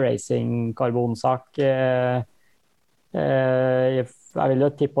racingkarbonsak. Jeg vil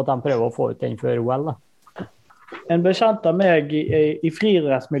jo tippe at de prøver å få ut den før OL, da. En bekjent av meg i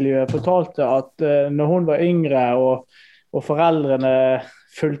friidrettsmiljøet fortalte at når hun var yngre og foreldrene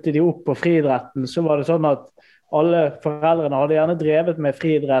fulgte de opp på friidretten, så var det sånn at alle foreldrene hadde gjerne drevet med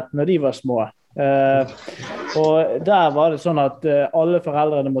friidrett når de var små. Og der var det sånn at alle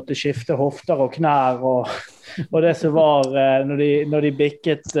foreldrene måtte skifte hofter og knær og det som var når de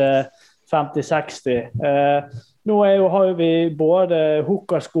bikket 50-60. Nå har vi både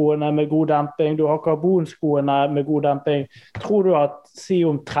Hoka-skoene med god demping, du har karbonskoene med god demping. Tror du at, si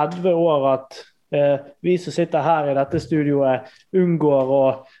om 30 år, at vi som sitter her i dette studioet unngår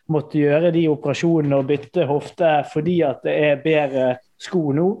å måtte gjøre de operasjonene og bytte hofte fordi at det er bedre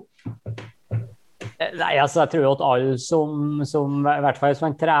sko nå? Nei, altså jeg tror at alle som i hvert fall hvis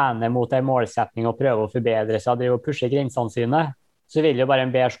man trener mot en målsetning og prøver å forbedre seg og pushe grensene sine, så vil jo bare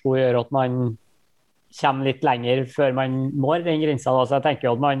en bedre sko gjøre at man kommer litt lenger før man når den grensen. Altså jeg tenker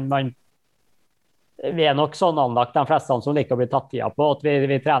jo at Vi nok sånn anlagt, de fleste som liker å bli tatt tida på, at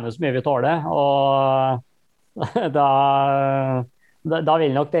vi trener så mye vi tåler. Og da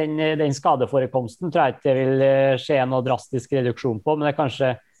vil nok den skadeforekomsten tror jeg ikke det vil skje noe drastisk reduksjon på, men det kanskje,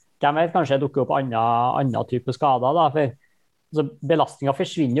 kanskje dukker opp andre typer skader. Da, for altså, belastningen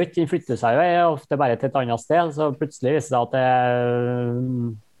forsvinner jo ikke, den flytter seg jo ofte bare til et annet sted. Så plutselig viser det at det er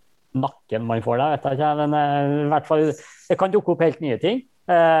nakken man får der, vet jeg ikke. Men i hvert fall, det kan dukke opp helt nye ting.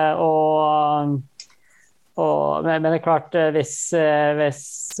 Men det er klart, hvis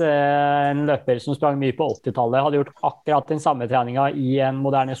en løper som sprang mye på 80-tallet hadde gjort akkurat den samme treninga i en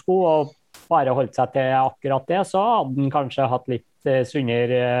moderne sko og bare holdt seg til akkurat det, så hadde den kanskje hatt litt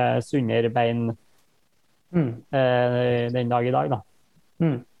sunnere bein den dag i dag, da.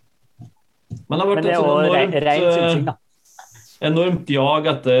 Men det har vært det er jo ren synsing, da. Enormt jag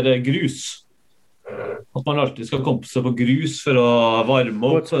etter grus. At man alltid skal komme seg på grus for å varme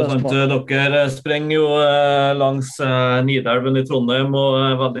opp. Dere sprenger jo langs Nidelven i Trondheim og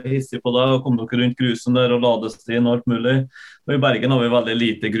er veldig hissig på det, og kommer dere rundt grusen der og ladestien og alt mulig. Og i Bergen har vi veldig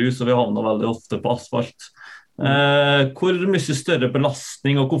lite grus, og vi havner veldig ofte på asfalt. Hvor mye større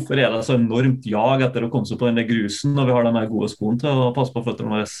belastning, og hvorfor er det så enormt jag etter å komme seg på denne grusen når vi har de gode skoene til å passe på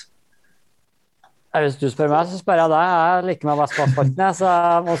føttene våre? Hvis du spør meg, så spør jeg deg. Jeg liker meg best på asfalten, så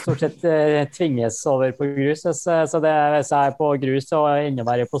jeg må stort sett tvinges over på grus. Så hvis jeg er på grus og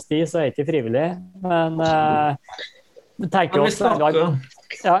innebærer på sti, så er det ikke frivillig. Men tenker også...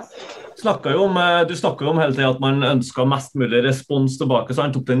 Du snakker jo om hele tiden at man ønsker mest mulig respons tilbake, så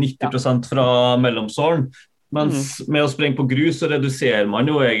han tok det 90% fra mellomsålen. Mens med å springe på grus, så reduserer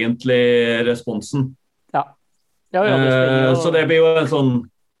man jo egentlig responsen. Så det blir jo en sånn...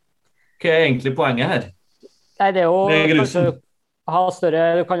 Hva er egentlig poenget her? Nei, det er jo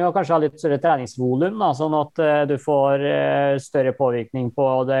du kan jo kanskje ha litt større treningsvolum, da, sånn at du får større påvirkning på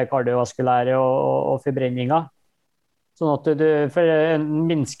det kardiovaskulære og forbrenninga. Sånn at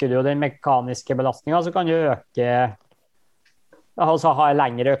minsker du jo den mekaniske belastninga, så kan du ha en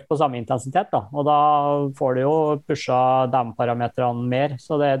lengre økt på samme intensitet, da. Og da får du jo pusha de parametrene mer.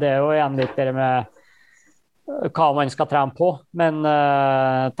 Så det er jo igjen litt det med hva man skal trene på, men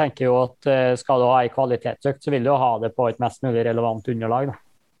tenker jo at skal du ha en kvalitetsøkt, så vil du ha det på et mest mulig relevant underlag, da.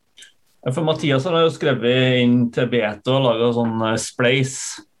 For Mathias har jo skrevet inn til Beto og laget sånn spleis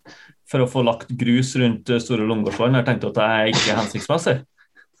for å få lagt grus rundt Store Lungegårdsvann. Jeg tenkte at det er ikke hensiktsmessig.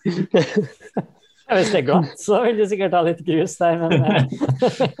 Hvis det er godt, så vil du sikkert ha litt grus der, men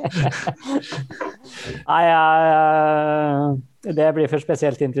det blir for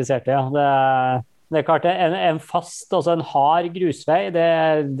spesielt interesserte, ja. Det er klart, en fast, altså en hard grusvei, det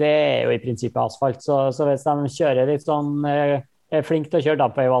er jo i prinsippet asfalt. Så hvis de kjører litt sånn, er flink til å kjøre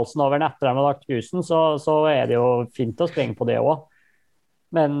dampveivalsen over etter de har lagt grusen, så er det jo fint å springe på det også.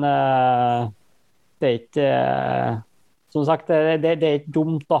 Men det er ikke, som sagt, det er ikke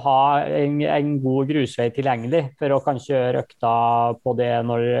dumt å ha en god grusvei tilgjengelig for å kan kjøre økta på det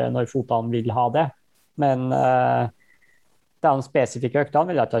når fotene vil ha det. Men de spesifikke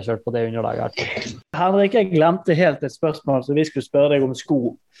øktene vil jeg ikke ha kjørt på det underlaget. Henrik, jeg glemte helt et spørsmål som vi skulle spørre deg om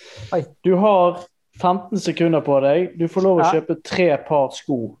sko. Oi. Du har 15 sekunder på deg. Du får lov å kjøpe 3 par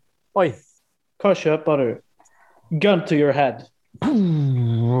sko. Oi. Hva kjøper du? Gun to your head.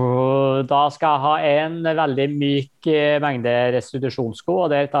 Da skal jeg ha en veldig myk mengde restitusjonssko, og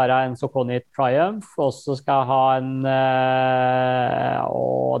der tar jeg en Saucony Triumph, og så skal jeg ha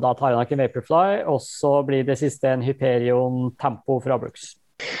og da tar jeg nok en Vaporfly, og så blir det siste en Hyperion Tempo fra Brooks.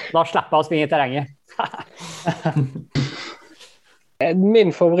 Da slipper jeg å springe i terrenget.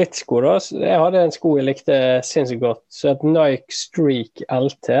 Min favorittsko da, jeg hadde en sko jeg likte sinnssykt godt, så et Nike Streak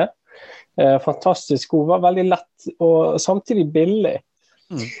LT. Fantastisk sko, var veldig lett og samtidig billig.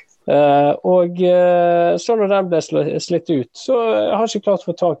 Så når den ble slitt ut, så jeg har ikke klart å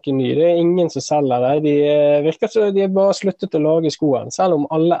få tak i ny. Det er ingen som selger det. De virker som de bare sluttet å lage skoen, selv om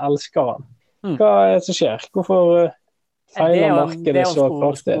alle elsker den. Hva er det som skjer? Hvorfor feiler markedet så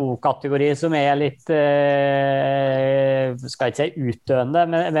klart det? Det er jo en skokategori som er litt, skal ikke si utdøende,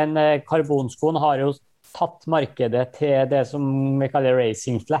 men karbonskoen har jo tatt markedet til det som vi kaller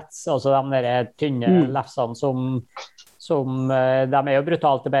racing flats, altså de der tynne lefsene som de er jo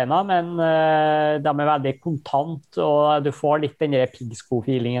brutalt i beina, men de er veldig kontant, og du får litt den der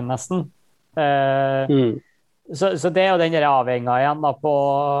piggsko-feelingen nesten. Så det er jo den der avhenget igjen da, på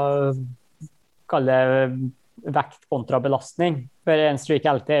kalle vekt kontra belastning. For en Streak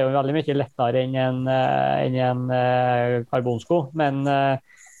LT er jo veldig mye lettere enn en karbonsko, men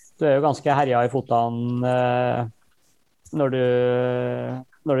du er jo ganske herja i fotene når du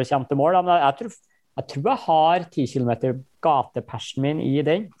kommer til mål. Men jeg Jeg tror jeg har 10 kilometer gatepersen min i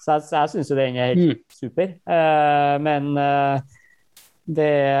den, så jeg synes jo den helt super. Men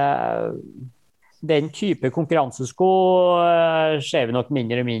den type konkurransesko ser vi nok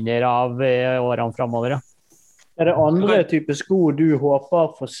mindre og mindre av i årene fremover. Ja. Det andre type sko du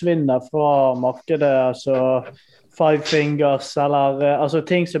håper forsvinner fra markedet, altså Five Fingers, eller altså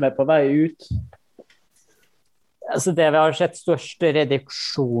ting som på vei ut? Altså det vi har sett størst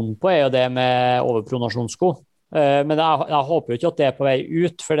reduksjon på jo det med overpronasjonssko. Men jeg håper jo ikke at det på vei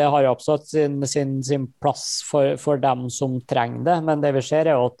ut, for det har jo absolutt sin plass for dem som trenger det. Men det vi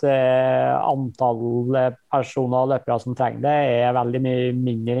ser jo at antall personer og løpere som trenger det veldig mye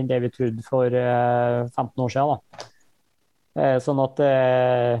mindre enn det vi trodde for 15 år siden. Da. Sånn at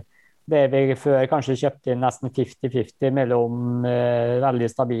det vi før kanskje kjøpte inn nesten 50-50 mellom veldig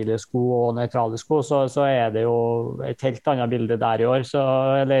stabile sko og nøytrale sko, så det jo et helt annet bilde der i år,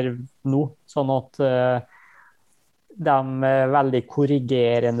 eller nå. Sånn at de veldig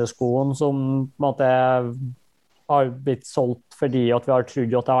korrigerende skoene som på en måte har blitt solgt fordi at vi har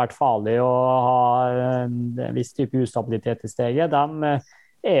trodd at det har vært farlig å ha en viss type ustabilitet i steget, de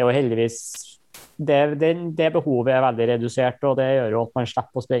jo heldigvis det behovet veldig redusert, og det gjør jo at man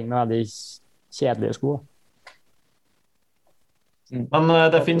slipper å springe med veldig kjedelige sko. Men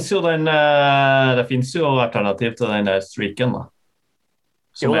det finnes jo alternativ til den der streaken da.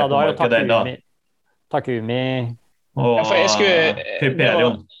 Jo da, da har jo Takumi og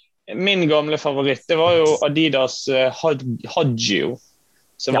Hyperion. Min gamle favoritt, det var jo Adidas Hadjo,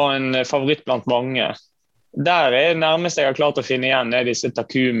 som var en favoritt blant mange. Der nærmest jeg har klart å finne igjen disse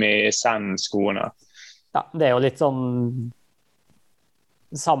Takumi Zen-skoene. Ja, det jo litt sånn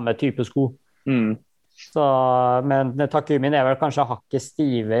samme type sko. Så, men Takumin vel kanskje hakket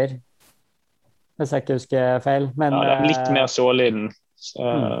stiver, hvis jeg ikke husker feil. Men, ja, det litt mer såliden.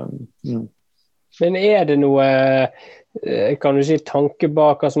 Men det noe, kan du si, tanke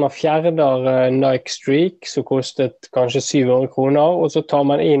bak som man fjerder Nike Streak, som kostet kanskje 700 kroner, og så tar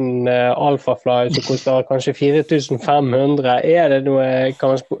man inn Alphafly, som koster kanskje 4500. Det noe,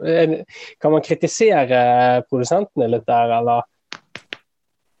 kan man kritisere produsentene litt der, eller?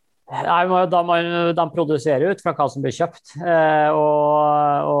 Nei, de produserer ut fra hva som blir kjøpt,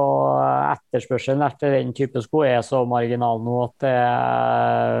 og etterspørselen etter den type sko så marginal nå at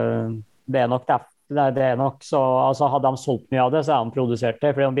det nok derfor. Det nok så, altså hadde de solgt mye av det, så de produsert det,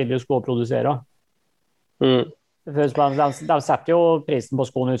 for de vil jo sko å produsere. De setter jo prisen på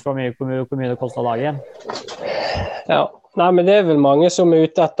skoene ut fra hvor mye det koster dagen. Ja, nei, men det vel mange som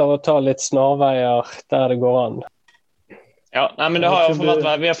ute etter å ta litt snarveier der det går an. Ja, nei, men det har i hvert fall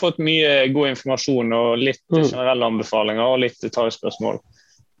vært, vi har fått mye god informasjon og litt generelle anbefalinger og litt detaljspørsmål.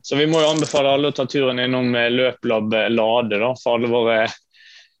 Så vi må jo anbefale alle å ta turen innom Løplab Lade da, for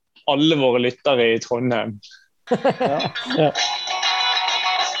alle våre lyttere i Trondheim. Ja.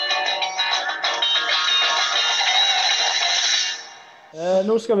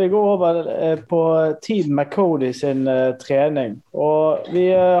 Nå skal vi gå over på Team McCody sin trening. Og vi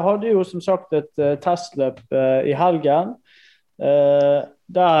hadde jo som sagt et testløp i helgen,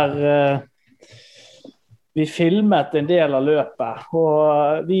 der vi filmet en del av løpet.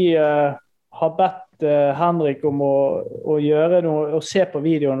 Og vi har bedt Henrik om å gjøre noe, å se på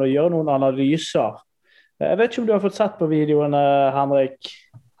videoen og gjøre noen analyser. Jeg vet ikke om du har fått sett på videoene, Henrik?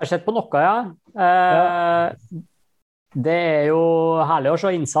 Jeg har sett på noe, ja. Det jo herlig å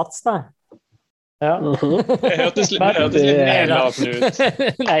se innsats, da. Ja. Det hørtes litt nedlatende ut.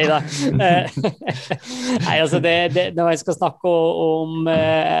 Neida. Nei, altså når jeg skal snakke om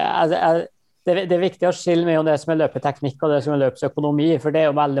det viktig å skille mellom det som løpeteknikk og det som løpsøkonomi, for det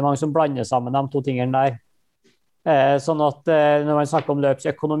jo veldig mange som blander sammen de to tingene der. Sånn at når man snakker om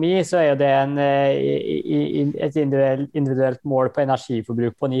løpsøkonomi, så jo det et individuelt mål på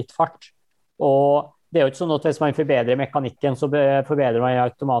energiforbruk på en gitt fart. Og det jo ikke sånn at hvis man forbedrer mekanikken, så forbedrer man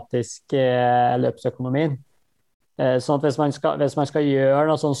automatisk løpsøkonomien. Sånn at hvis man skal gjøre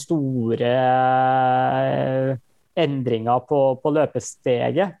noen sånne store endringer på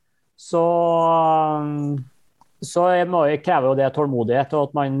løpesteget, så må jeg kreve jo det tålmodighet, og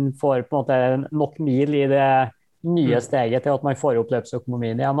at man får på en måte nok mil i det nye steget til at man får opp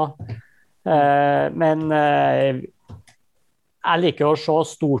løpsøkonomien igjen. Men jeg liker å se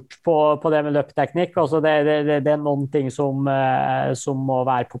stort på det med løpteknikk. Altså det noen ting som må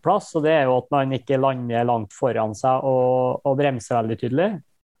være på plass, og det jo at man ikke lander langt foran seg og bremser veldig tydelig.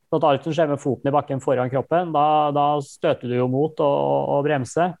 Så at alt som skjer med foten i bakken foran kroppen, da støter du jo mot og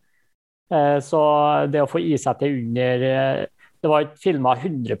bremser. Så det å få isettet under det var ikke filmet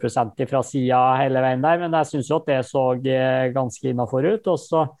 100% fra siden hele veien der, men jeg synes jo at det så ganske innenfor ut. Og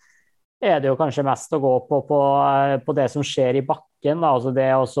så er det jo kanskje mest å gå på det som skjer i bakken, da. Altså det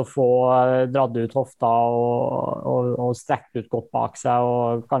å få dratt ut hofta og strekt ut godt bak seg,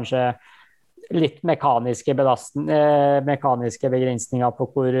 og kanskje litt mekaniske begrensninger på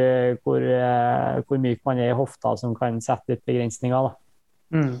hvor myk man er i hofta, som kan sette litt begrensninger, da.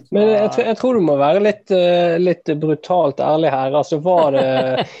 Men jeg tror du må være litt brutalt ærlig her. Altså, var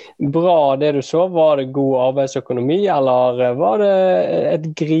det bra det du så? Var det god arbeidsøkonomi, eller var det et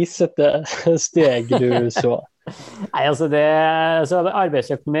grisete steg du så? Nei, altså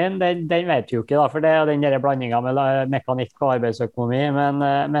arbeidsøkonomien, den vet du jo ikke, da, for det er den der blandingen med mekanikk og arbeidsøkonomi, men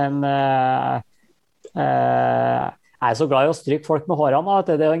jeg er så glad i å stryke folk med hårene, at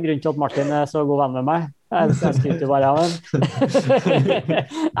det er en grunn til at Martin er så god venn med meg. Jeg skryter bare av den.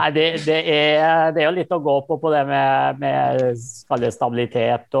 Nei, det er jo litt å gå på det med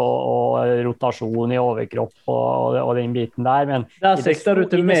stabilitet og rotasjon i overkropp og den biten der. Men der sikter du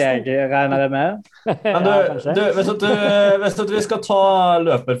til meg, regner jeg med. Hvis vi skal ta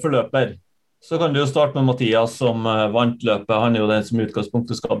løper for løper, så kan du jo starte med Mathias som vant løpet. Han er jo den som i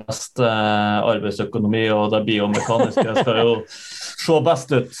utgangspunktet skal ha best arbeidsøkonomi, og det biomekaniske skal jo se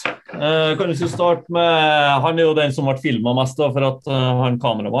best ut. Kan du ikke starte med, han er jo den som ble filmet mest, da, for at han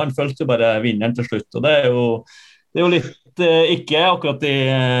kameramann følte jo bare vinneren til slutt. Og det er jo litt ikke akkurat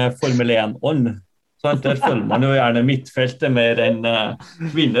i Formel 1-ånd. Der følger man jo gjerne midtfeltet mer enn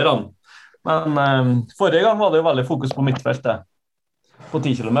vinnerne. Men forrige gang var det jo veldig fokus på midtfeltet. På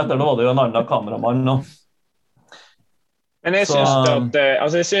 10 kilometer, da var det jo en annen kameramann nå. Men jeg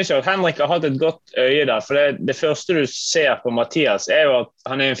synes at Henrik har hatt et godt øye der, for det første du ser på Mathias er jo at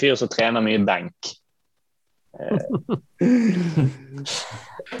han er en fyr som trener mye benk. Ja.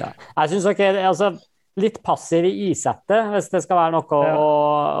 Jeg synes altså, litt passiv i isettet, hvis det skal være noe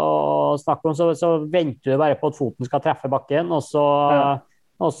å snakke om, så venter du bare på at foten skal treffe bakken, og så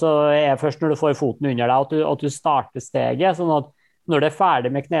er det først når du får foten under deg at du starter steget, sånn at når du er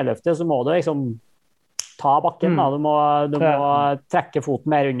ferdig med kneløftet, så må du liksom ta bakken. Da. Du må trekke foten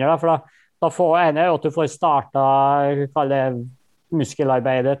mer under deg, for da får jeg at du får startet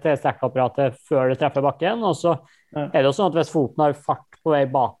muskelarbeidet til strekkaparatet før du treffer bakken, og så er det jo sånn at hvis foten har fart på vei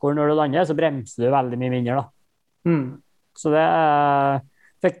bakover når du lander, så bremser du veldig mye mindre. Da. Så det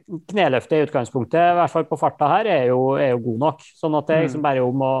kneløftet i utgangspunktet, i hvert fall på farta her, er jo god nok. Sånn at det er liksom bare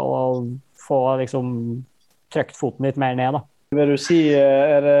om å få liksom trykt foten litt mer ned, da. Vil du si,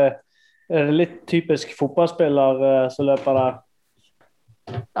 er det litt typisk fotballspiller som løper der?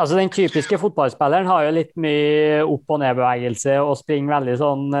 Altså, den typiske fotballspilleren har jo litt mye opp- og nedbevegelse og springer veldig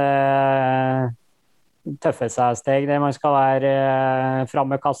sånn tøffe seg steg der man skal være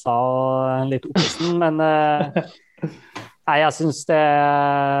frem med kassa og litt oppsen, men nei, jeg synes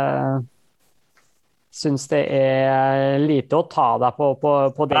det er lite å ta deg på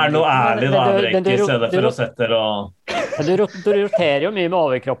det. Det er noe ærlig da, Henrik, i stedet for å sette det og... Du roterer jo mye med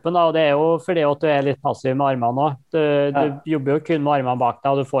overkroppen, da, og det er jo fordi at du er litt passiv med armene også. Du jobber jo kun med armene bak deg,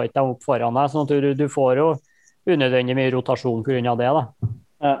 og du får ikke dem opp foran deg, sånn at du får jo unødvendig mye rotasjon på grunn av det. Da.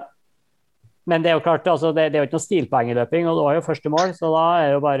 Ja. Men det er jo klart, altså, det er jo ikke noe stilpoeng i løping, og det var jo første mål, så da er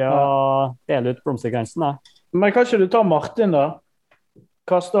det jo bare å dele ut blomsterkransen. Da. Men kan ikke du ta Martin da?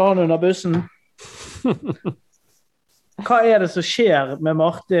 Kaste han under bussen? Hva er det som skjer med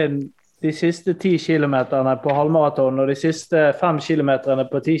Martin de siste 10 kilometerne på halvmaraton og de siste 5 kilometerne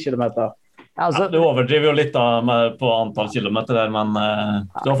på 10 kilometer? Altså, du overdriver jo litt da, på antall kilometer der, men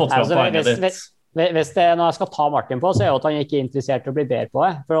du har fått fram poenget ditt. Hvis det er noe jeg skal ta Martin på, så er det at han ikke er interessert i å bli bedre på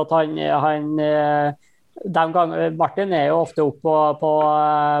det. For at Martin er jo ofte oppe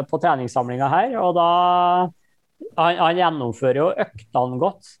på treningssamlinga her, og da han gjennomfører jo øktene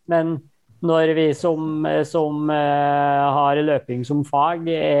godt, men når vi som har løping som fag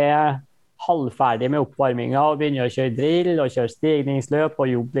er halvferdig med oppvarminga og begynner å kjøre drill og kjøre stigningsløp og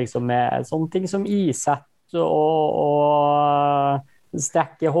jobbe liksom med sånne ting som isett og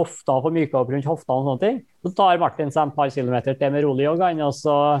strekke hofta og få myka opp rundt hofta og sånne ting, så tar Martin seg et par kilometer til med rolig jogg, og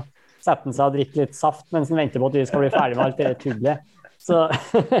så setter han seg og drikker litt saft mens han venter på at vi skal bli ferdig med alt det tullet.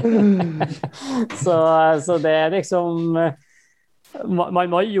 Så det er liksom... Man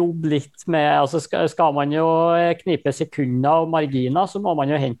må jobbe litt med, altså skal man jo knipe sekunder og marginer, så må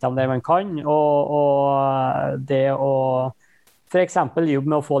man jo hente dem der man kan, og det å for eksempel jobbe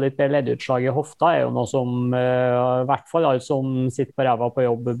med å få litt bedre leddutslag i hofta er jo noe som i hvert fall alle som sitter på ræva på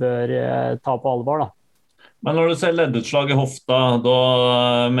jobb bør ta på alvor. Da. Men når du ser leddutslag i hofta, da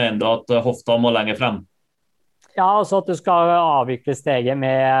mener du at hofta må lenger frem? Ja, altså at du skal avvikle steget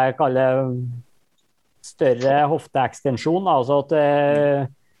med større hofteekstensjon, altså at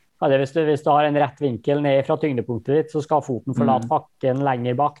hvis du har en rett vinkel ned fra tyngdepunktet ditt, så skal foten forlate bakken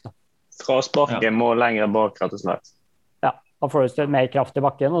lenger bak. Da. Frasparket må lenger bak, rett og slett. Ja, da får du mer kraft i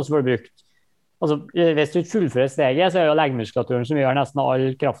bakken, og så får du brukt altså, hvis du fullfører steget, så er jo leggmuskulaturen som gjør nesten all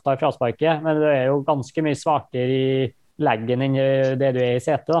krafta i frasparket, men det er jo ganske mye svakere i leggen enn det du er i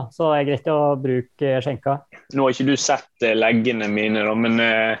setet, da. Så det er greit å bruke skjenka. Nå har ikke du sett leggene mine, da, men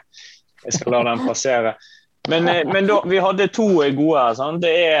jeg skal la den passere. Men da, vi hadde 2 gode her, sant?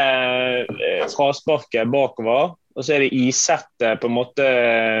 Det er frasparket bakover, og så er det isettet, på en måte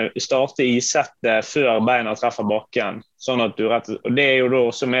starte isettet før beina treffer bakken, sånn at du og det er jo da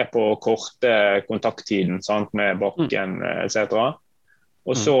også med på å korte kontakttiden, sant, med bakken, etc.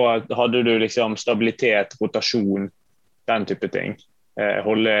 Og så hadde du liksom stabilitet, rotasjon, den type ting.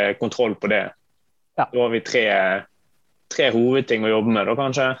 Holde kontroll på det. Ja. Da har vi 3 hovedting å jobbe med da,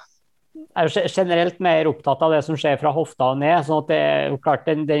 kanskje. Jeg er jo generelt mer opptatt av det som skjer fra hofta og ned, sånn at det er jo klart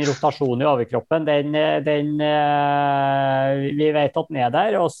den rotasjonen i overkroppen, vi vet at den er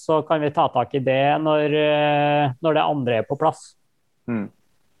der, og så kan vi ta tak i det når det andre er på plass.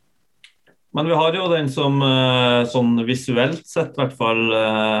 Men vi har jo den som sånn visuelt sett i hvert fall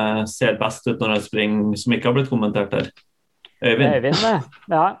ser best ut når han springer, som ikke har blitt kommentert her. Øyvind,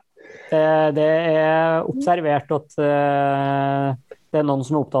 ja. Det er observert at det er noen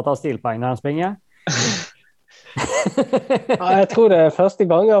som er opptatt av stilpoeng når han springer. Jeg tror det er første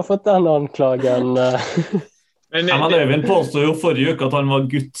gang jeg har fått den anklagen. Men Øyvind påstod jo forrige uke at han var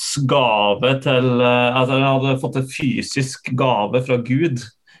Guds gave til at han hadde fått en fysisk gave fra Gud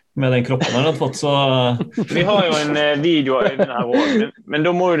med den kroppen han hadde fått, så Vi har jo en video av Øyvind her også, men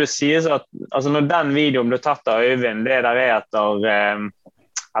da må jo det sies at altså når den videoen ble tatt av Øyvind, det der er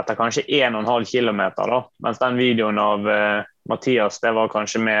etter kanskje 1,5 kilometer da, mens den videoen av Mathias, det var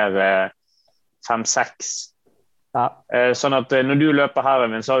kanskje mer 5-6. Ja. Sånn at når du løper her,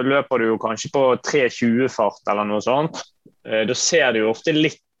 Øyvind, så løper du jo kanskje på 3:20-fart eller noe sånt. Da ser det jo ofte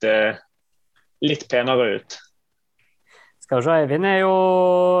litt penere ut. Skal vi se, Øyvind er jo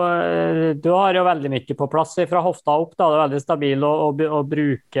du har jo veldig mye på plass fra hofta opp da, det er veldig stabil å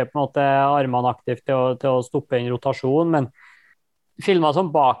bruke på en måte armene aktivt til å stoppe en rotasjon, men filmer som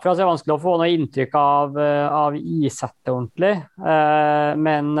bakfra så er det vanskelig å få noe inntrykk av isettet ordentlig,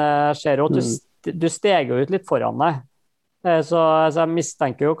 men ser jo at du steger ut litt foran deg, så jeg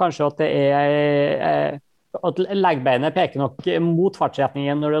mistenker jo kanskje at det er at leggbeinet peker nok mot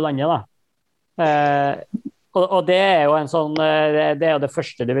fartsretningen når du lander da. Og det er jo en sånn det er jo det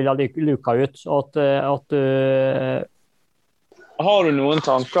første du vil ha luka ut, at du Har du noen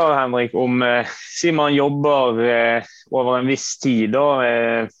tanker, Henrik, om si man jobber over en viss tid da,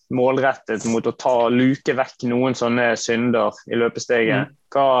 målrettet mot å luke vekk noen sånne synder i løpesteget?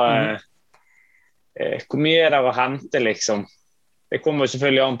 Hvor mye er det å hente, liksom? Det kommer jo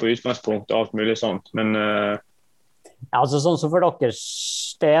selvfølgelig an på utgangspunkt og alt mulig sånt, men ja, altså sånn som for deres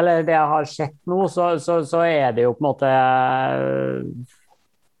del, eller det jeg har sett nå, så er det jo på en måte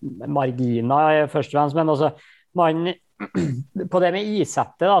marginer først og fremst, men altså på det med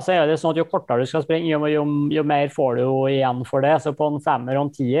isettet da, så er det sånn at jo kortere du skal springe, jo mer får du jo igjen for det, så på en 5er og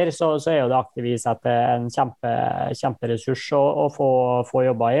en 10er så er jo det aktive isettet en kjemperessurs å få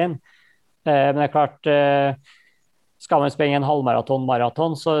jobba inn, men det er klart skal man springe en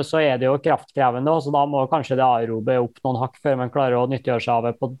halvmaraton, så er det jo kraftkrevende, så da må kanskje det aerobe opp noen hakk før man klarer å nyttiggjøre seg av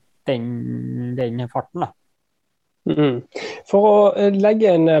det på den farten da. For å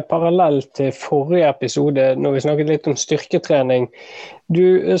legge en parallell til forrige episode, når vi snakket litt om styrketrening,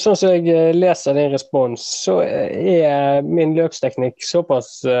 sånn som jeg leser din respons, så er min løpsteknikk såpass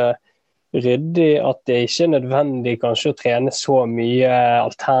ryddig at det ikke er nødvendig kanskje å trene så mye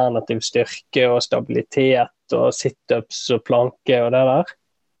alternativ styrke og stabilitet og sit-ups og planke og det der.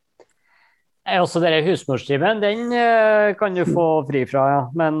 Også denne husmorstimen, den kan du få fri fra, ja.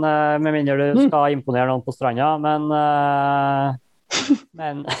 Men med mindre du skal imponere noen på stranda, men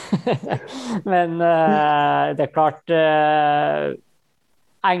det er klart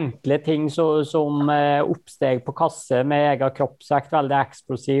enkle ting som oppsteg på kasse med egen kroppsvekt, veldig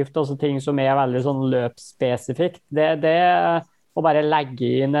eksplosivt, også ting som er veldig sånn løpsspesifikt. Det å bare legge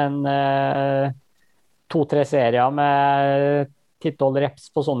inn en 2-3 serier med 10-12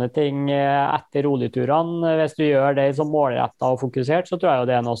 reps på sånne ting etter roligturene. Hvis du gjør det som målrettet og fokusert, så tror jeg jo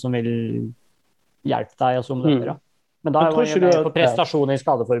det er noe som vil hjelpe deg som løper. Men da er man jo mer på prestasjon i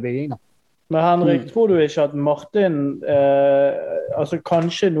skadeforebygging da. Men Henrik, tror du ikke at Martin, altså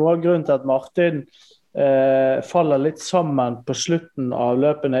kanskje noe av grunnen til at Martin faller litt sammen på slutten av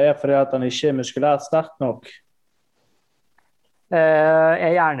løpene er fordi at han ikke er muskulært sterk nok?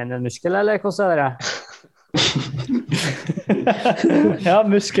 Er hjernen en muskel, eller hvordan er det? Ja,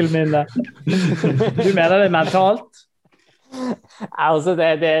 muskelminne. Du mener det mentalt? Altså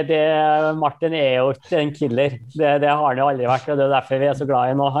Martin er jo ikke en killer. Det har han jo aldri vært, og det er derfor vi er så glad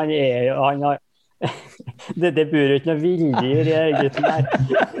i ham. Det bor jo ikke noe vilje i de gutten der.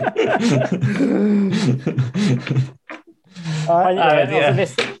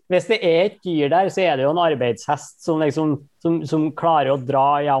 Hvis det er et dyr der, så er det jo en arbeidshest som klarer å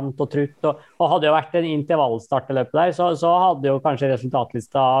dra jevnt og trutt. Og hadde det vært en intervallstarteløp der, så hadde jo kanskje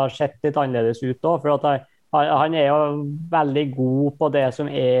resultatlista sett litt annerledes ut også, for at han er jo veldig god på det som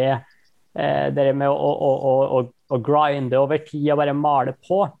er det med å grinde over tid og bare male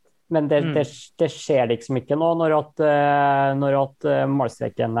på. Men det skjer liksom ikke nå når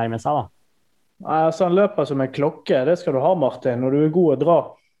målstreken nærmer seg da. Altså han løper som en klokke, det skal du ha Martin, når du er god å dra.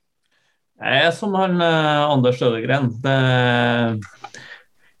 Jeg er som han Anders Ødegren.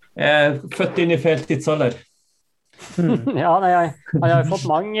 Jeg er født inn i feil tidsalder. Ja, han har fått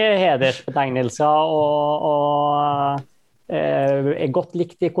mange hedersbetegnelser og er godt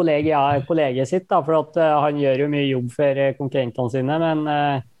likt i kollegiet sitt da, for at han gjør jo mye jobb for konkurrentene sine, men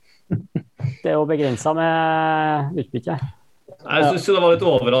det er jo begrenset med utbytte. Jeg synes det var litt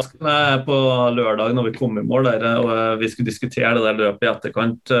overraskende på lørdag når vi kom i mål der, og vi skulle diskutere det der løpet i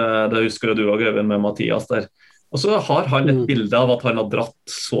etterkant. Det husker du og Øyvind med Mathias der. Og så har han et bilde av at han har dratt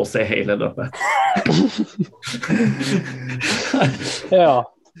så å si hele løpet. Ja.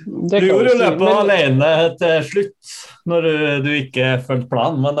 Du gjorde jo løpet alene til slutt når du ikke følte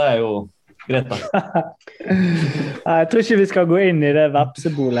planen, men det er jo greit da. Jeg tror ikke vi skal gå inn i det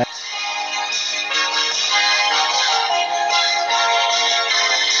vepsebolet.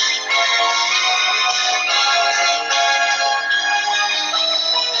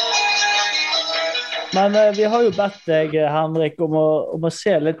 Men vi har jo bedt deg, Henrik, om å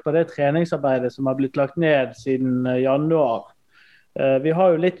se litt på det treningsarbeidet som har blitt lagt ned siden januar. Vi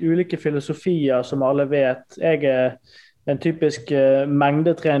har jo litt ulike filosofier, som alle vet. Jeg er en typisk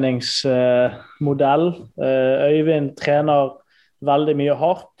mengdetreningsmodell. Øyvind trener veldig mye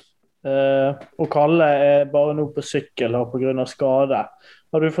hardt, og Kalle er bare nå på sykkel på grunn av skade.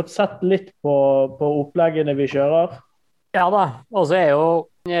 Har du fått sett litt på oppleggene vi kjører? Ja da, og så er jo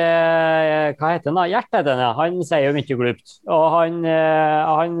hva heter han da? Gjert heter han, han sier jo mye glupt, og han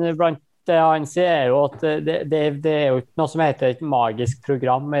blant det han sier jo at det er jo ikke noe som heter et magisk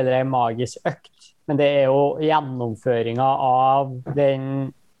program eller en magisk økt, men det er jo gjennomføringen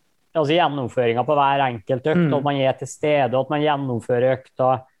på hver enkelt økt, at man er til stede, og at man gjennomfører økta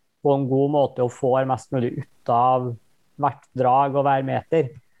på en god måte og får mest mulig ut av hvert drag og hver meter.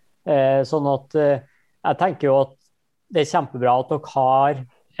 Sånn at jeg tenker jo at det er kjempebra at dere har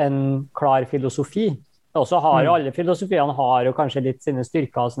en klar filosofi. Og så har jo alle filosofiene har jo kanskje litt sine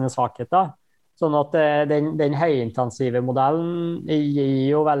styrker og sine svakheter. Sånn at den høyintensive modellen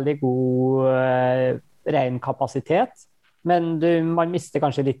gir jo veldig god ren kapasitet, men man mister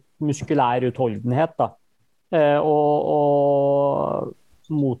kanskje litt muskulær utholdenhet da. Og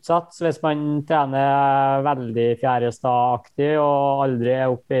motsatt, hvis man trener veldig Fjærestad-aktig og aldri er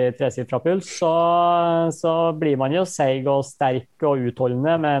oppe i tresifra puls, så blir man jo seig og sterk og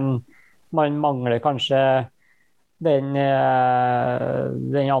utholdende, men man mangler kanskje den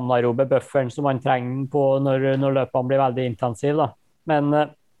anaerobe bufferen som man trenger på når løpene blir veldig intensive da. Men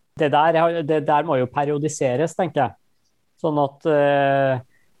det der må jo periodiseres, tenker jeg. Sånn at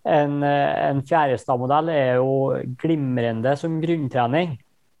en Fjærestad-modell er jo glimrende som grunntrening.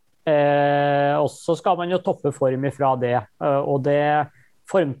 Og så skal man jo toppe form ifra det. Og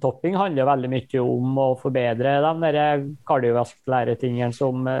formtopping handler veldig mye om å forbedre de der kardiovaskulære tingene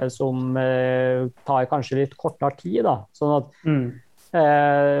som tar kanskje litt kortere tid da. Sånn at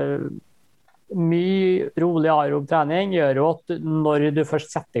mye rolig aerob trening gjør jo at når du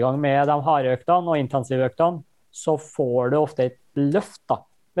først setter i gang med de harde øktene og intensive øktene, så får du ofte et løft da,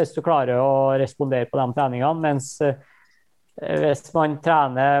 hvis du klarer å respondere på de treningene, mens hvis man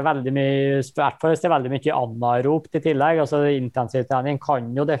trener veldig mye, i hvert fall hvis det er veldig mye anaerob i tillegg, altså intensiv trening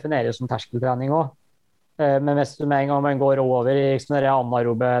kan jo defineres som terskeltrening også, men hvis du med en gang man går over i sånne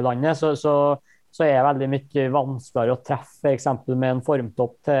anaerobe landet, så er det veldig mye vanskeligere å treffe for eksempel med en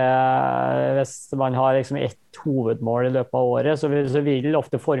formtopp hvis man har liksom ett hovedmål i løpet av året, så vil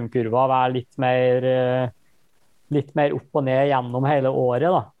ofte formkurva være litt mer opp og ned gjennom hele året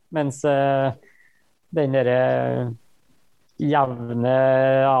da, mens den der jevne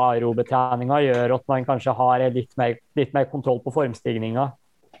aerobetreninga gjør at man kanskje har litt mer kontroll på formstigninga.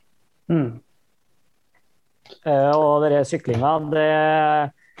 Og det syklinga,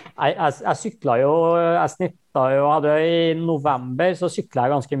 jeg sykla jo, jeg snittet jo, i november så syklet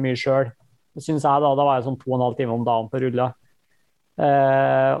jeg ganske mye selv. Det synes jeg da var jeg sånn 2,5 timer om dagen på rulla.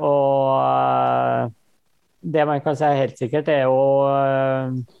 Og det man kan si helt sikkert jo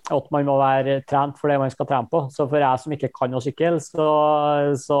at man må være trent for det man skal trene på. Så for jeg som ikke kan å sykle,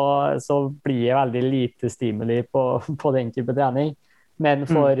 så blir det veldig lite stimuli på den type trening. Men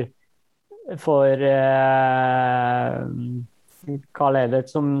for Karl Eilert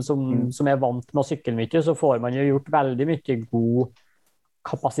som vant med å sykle mye, så får man jo gjort veldig mye god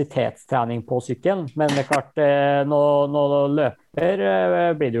kapasitetstrening på sykkel. Men det klart, noe løper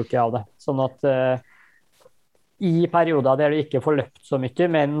blir det jo ikke av det. Sånn at i perioder der du ikke får løpt så mye,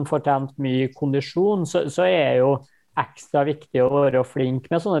 men får trent mye kondisjon, så jo ekstra viktig å være flink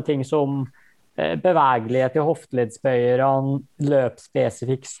med sånne ting som bevegelighet i hofteleddsbøyerne,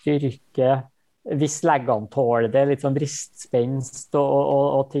 løpsspesifikk styrke, hvis leggene tåler det, litt sånn bristspenst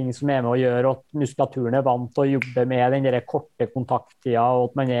og ting som med å gjøre at muskulaturen vant til å jobbe med den der korte kontakttida, og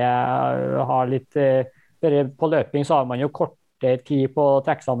at man har litt på løping så har man jo kortere tid på å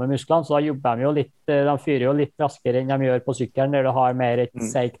trekke sammen musklene, så da jobber de fyrer jo litt raskere enn de gjør på sykkelen, der du har mer et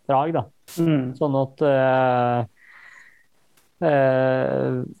seigt drag da. Sånn at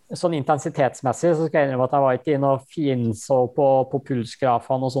sånn intensitetsmessig så skal jeg innrømme at jeg var ikke inn og finså på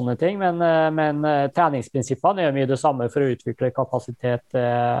pulsgrafene og sånne ting, men treningsprinsippene jo mye det samme for å utvikle kapasitet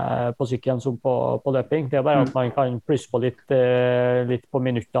på sykkelen som på løping. Det bare at man kan plusse på litt på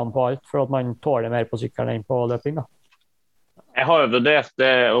minuttene på alt, for at man tåler mer på sykkelen enn på løping da. Jeg har jo vurdert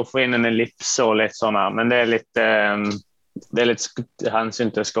å få inn en ellipse og litt sånn her, men det litt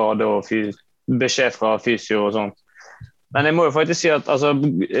hensyn til skade og beskjed fra fysio og sånt. Men jeg må jo faktisk si at altså,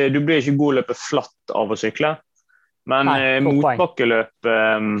 du blir ikke god løpe flatt av å sykle, men motbakkeløp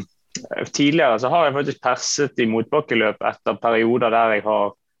tidligere så har jeg faktisk perset i motbakkeløp etter perioder der jeg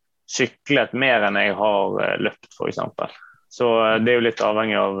har syklet mer enn jeg har løpt, for eksempel. Så det jo litt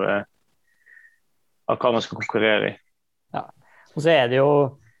avhengig av hva man skal konkurrere i. Ja, og så det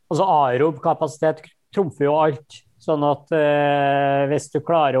jo altså aerob kapasitet trumfer jo alt, sånn at hvis du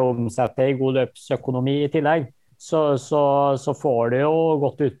klarer å omsette i god løpsøkonomi i tillegg, så får du jo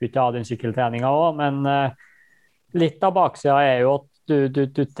godt utbytte av den sykkeltreningen også, men litt av baksida jo at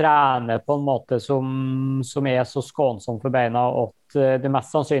du trener på en måte som så skånsom for beina at du mest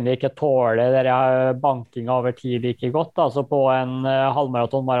sannsynlig ikke tåler dere bankinga over tid like godt. Altså på en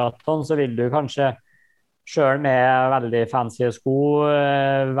halvmaraton så vil du kanskje selv med veldig fancy sko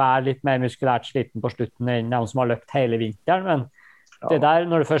være litt mer muskulært sliten på slutten enn de som har løpt hele vinteren, men det der,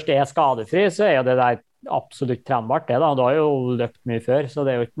 når du først skadefri, så jo det der absolutt trenbart det da. Du har jo løpt mye før, så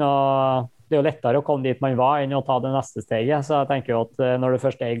det jo ikke noe, det jo lettere å komme dit man var enn å ta det neste steget, så jeg tenker jo at når du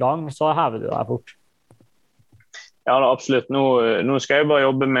først i gang, så hever du deg fort. Ja, absolutt. Nå skal jeg bare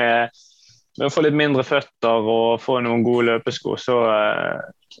jobbe med å få litt mindre føtter og få noen gode løpesko, så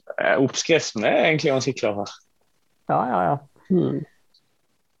oppskriften egentlig ganske klar her. Ja.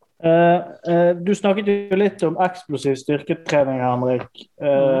 Du snakket jo litt om eksplosiv styrketrening, Henrik,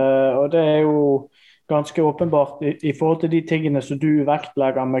 og det jo ganske åpenbart i forhold til de tingene som du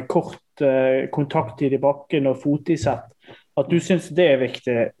vektlegger med kort kontakttid i bakken og fotisett, at du synes det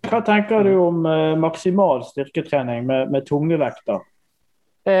viktig. Hva tenker du om maksimal styrketrening med tunge vekter?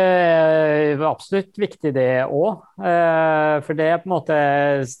 Absolutt viktig det også, for det på en måte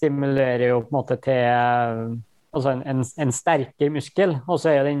stimulerer jo på en måte til altså en sterkere muskel, og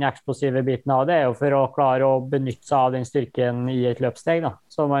så den eksplosive biten av det jo for å klare å benytte seg av den styrken i et løpssteg da.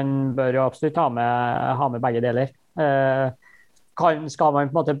 Så man bør jo absolutt ha med begge deler. Skal man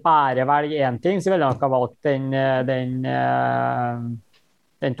på en måte bare velge en ting, så vil jeg nok ha valgt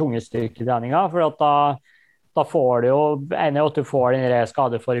den tunge styrketreningen, for at da får du jo at du får den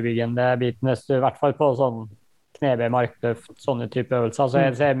skadeforebyggende biten, hvis du i hvert fall på sånn knebøy, markløft, sånne type øvelser, så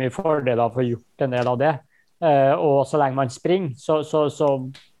det mye fordeler for å gjort en del av det. Og så lenge man springer, så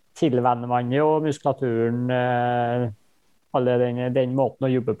tilvenner man jo muskulaturen alle den måten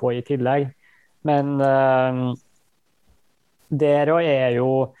å jobbe på i tillegg. Men der jo i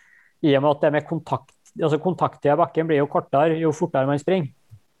og med at det med kontakt i bakken blir jo kortere jo fortere man springer.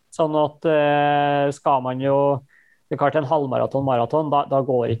 Sånn at skal man jo det klart en halvmaraton, da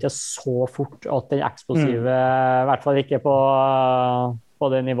går det ikke så fort at den eksplosive, i hvert fall ikke på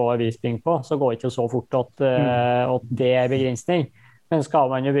det nivået vi springer på, så går det ikke så fort at det begrensning. Men skal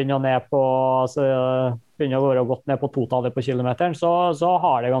man jo begynne å gå godt ned på totallet på kilometeren, så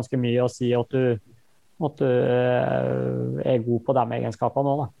har det ganske mye å si at du god på de egenskapene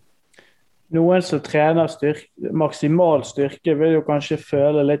også da. Noen som trener maksimal styrke vil jo kanskje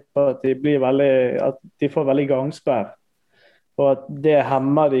føle litt på at de får veldig gangsperr, og at det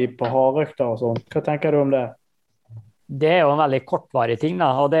hemmer de på hardøkter og sånn. Hva tenker du om det? Det er jo en veldig kortvarig ting, da.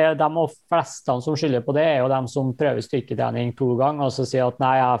 Og de fleste som skylder på det, er jo de som prøver styrketrening 2 ganger, og så sier at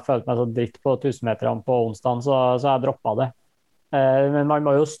nei, jeg har følt meg så dritt på 1000-meterne på onsdagen, så jeg droppet det. Men man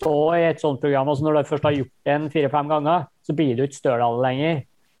må jo stå i et sånt program, og når du først har gjort det 4-5 ganger, så blir du ikke støl av det lenger.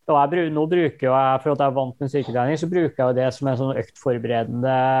 Og nå bruker jeg, for at jeg er vant med styrketrening, så bruker jeg jo det som en sånn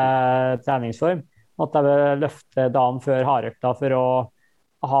øktforberedende treningsform. At jeg løfter dagen før hardøkta for å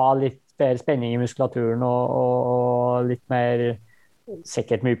ha litt bedre spenning i muskulaturen og litt mer,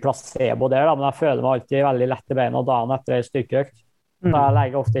 sikkert mye placebo der, da, men jeg føler meg alltid veldig lett i beina dagen etter en styrkeøkt. Så jeg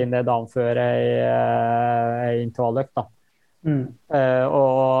legger ofte inn det dagen før en intervalløkt, da.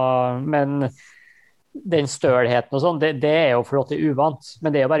 Men den stølheten og sånn, det er jo for at det er uvant,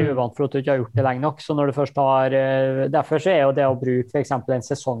 men det er jo bare uvant for at du ikke har gjort det lenge nok. Så når du først har, derfor så er jo det å bruke for eksempel en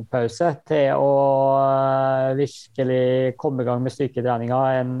sesongpause til å virkelig komme i gang med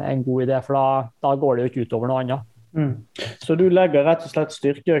styrketreninga en god idé, for da går det jo ikke utover noe annet. Så du legger rett og slett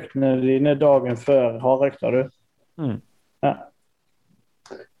styrkeøktene dine dagen før hardøkta, du? Ja.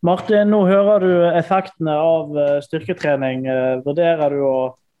 Martin, nå hører du effektene av styrketrening. Vurderer du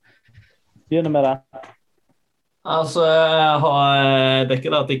å begynne med det? Altså, det er ikke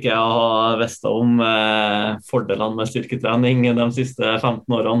det at ikke jeg har visst om fordelene med styrketrening de siste 15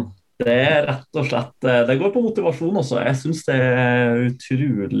 årene. Det er rett og slett, det går på motivasjon også. Jeg synes det er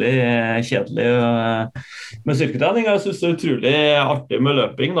utrolig kjedelig med styrketrening. Jeg synes det er utrolig artig med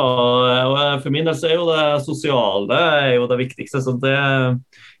løping, da. Og for min del så er jo det sosiale er jo det viktigste, så det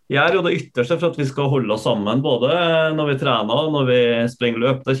gjør jo det ytterste for at vi skal holde oss sammen, både når vi trener og når vi springer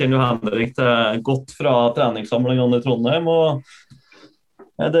løp. Det kjenner jo Henrik til godt fra treningssamlingene i Trondheim, og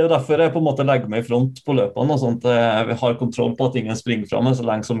det er jo derfor jeg på en måte legger meg i front på løpene, og sånn at vi har kontroll på at ingen springer fra meg så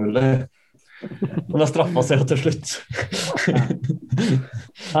lenge som mulig. Men det straffer seg jo til slutt.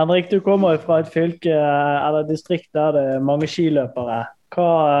 Henrik, du kommer fra et fylke eller distrikt der det er mange skiløpere.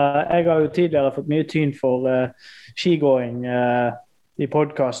 Jeg har jo tidligere fått mye tyn for skigåing i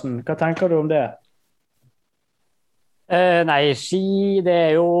podcasten. Hva tenker du om det? Nei, ski, det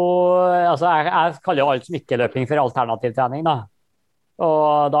er jo, altså jeg kaller jo alt som ikke løping for alternativ trening, da.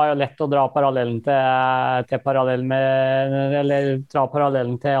 Og da er det lett å dra parallellen til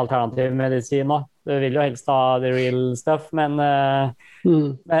alternativ medisin også. Du vil jo helst ha the real stuff, men jeg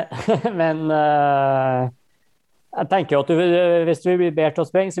tenker jo at hvis du blir bedre til å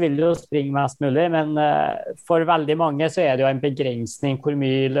springe, så vil du jo springe mest mulig, men for veldig mange så er det jo en begrensning hvor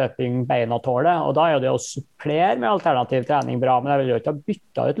mye løping beina tåler, og da er jo det å supplere med alternativ trening bra, men jeg vil jo ikke ha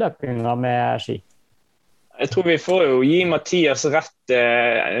byttet ut løpinga med ski. Jeg tror vi får jo gi Mathias rett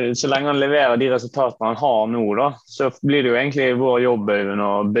så lenge han leverer de resultatene han har nå, da. Så blir det jo egentlig vår jobb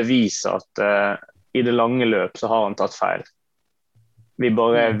å bevise at i det lange løp så har han tatt feil. Vi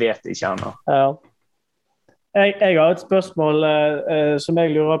bare vet ikke ennå. Ja. Jeg har et spørsmål som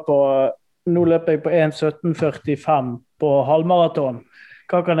jeg lurer på. Nå løper jeg på 1:17,45 på halvmaraton.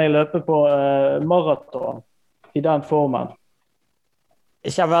 Hva kan jeg løpe på maraton i den formen? Det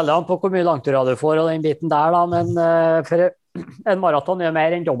kommer veldig an på hvor mye langturer du får og den biten der, da, men for en maraton er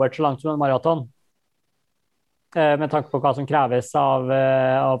mer enn dobbelt så langt som en maraton. Med tanke på hva som kreves av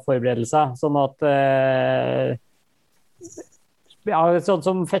forberedelser. Sånn at ja, sånn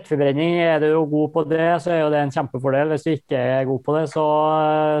som fettforbrenning, er du jo god på det, så er jo det en kjempefordel. Hvis du ikke er god på det, så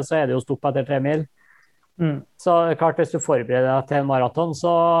er det jo stopp etter 3 mil. Så klart, hvis du forbereder deg til en maraton,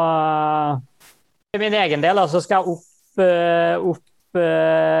 så i min egen del, så skal jeg opp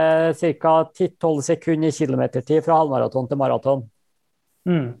ca. 10-12 sekunder i kilometertid fra halvmaraton til maraton.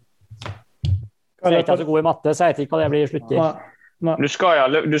 Så jeg er ikke så god i matte, så jeg vet ikke hva det blir i slutt. Du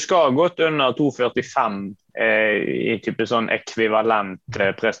skal ha gått under 2,45 i type sånn ekvivalent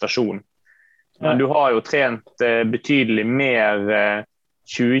prestasjon. Men du har jo trent betydelig mer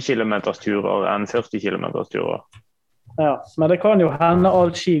 20 km-turer enn 40 km-turer. Ja, men det kan jo hende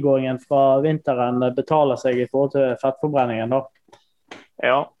all skigåingen fra vinteren betaler seg i forhold til fettforbrenningen da.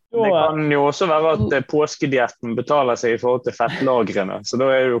 Ja, det kan jo også være at påskedietten betaler seg i forhold til fettlagrene, så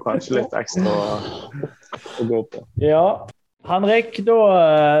da er det jo kanskje litt ekstra å gå på. Ja, Henrik, da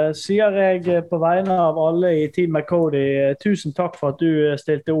sier jeg på vegne av alle i Team McCody, tusen takk for at du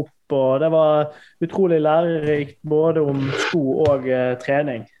stilte opp, og det var utrolig lærerikt både om sko og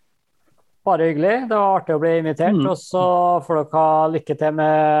trening. Bare hyggelig, det var artig å bli invitert, og så får dere ha lykke til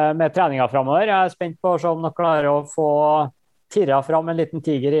med treninga fremover. Jeg er spent på å se om dere klarer å få tirra fram en liten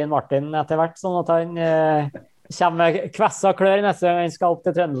tiger i Martin etter hvert, sånn at han kommer kvessa klør neste gang han skal opp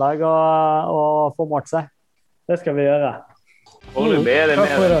til Trøndelag og få målt seg. Det skal vi gjøre. Foreløpig er det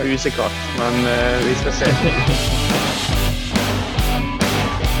mer en pusekatt, men vi skal se.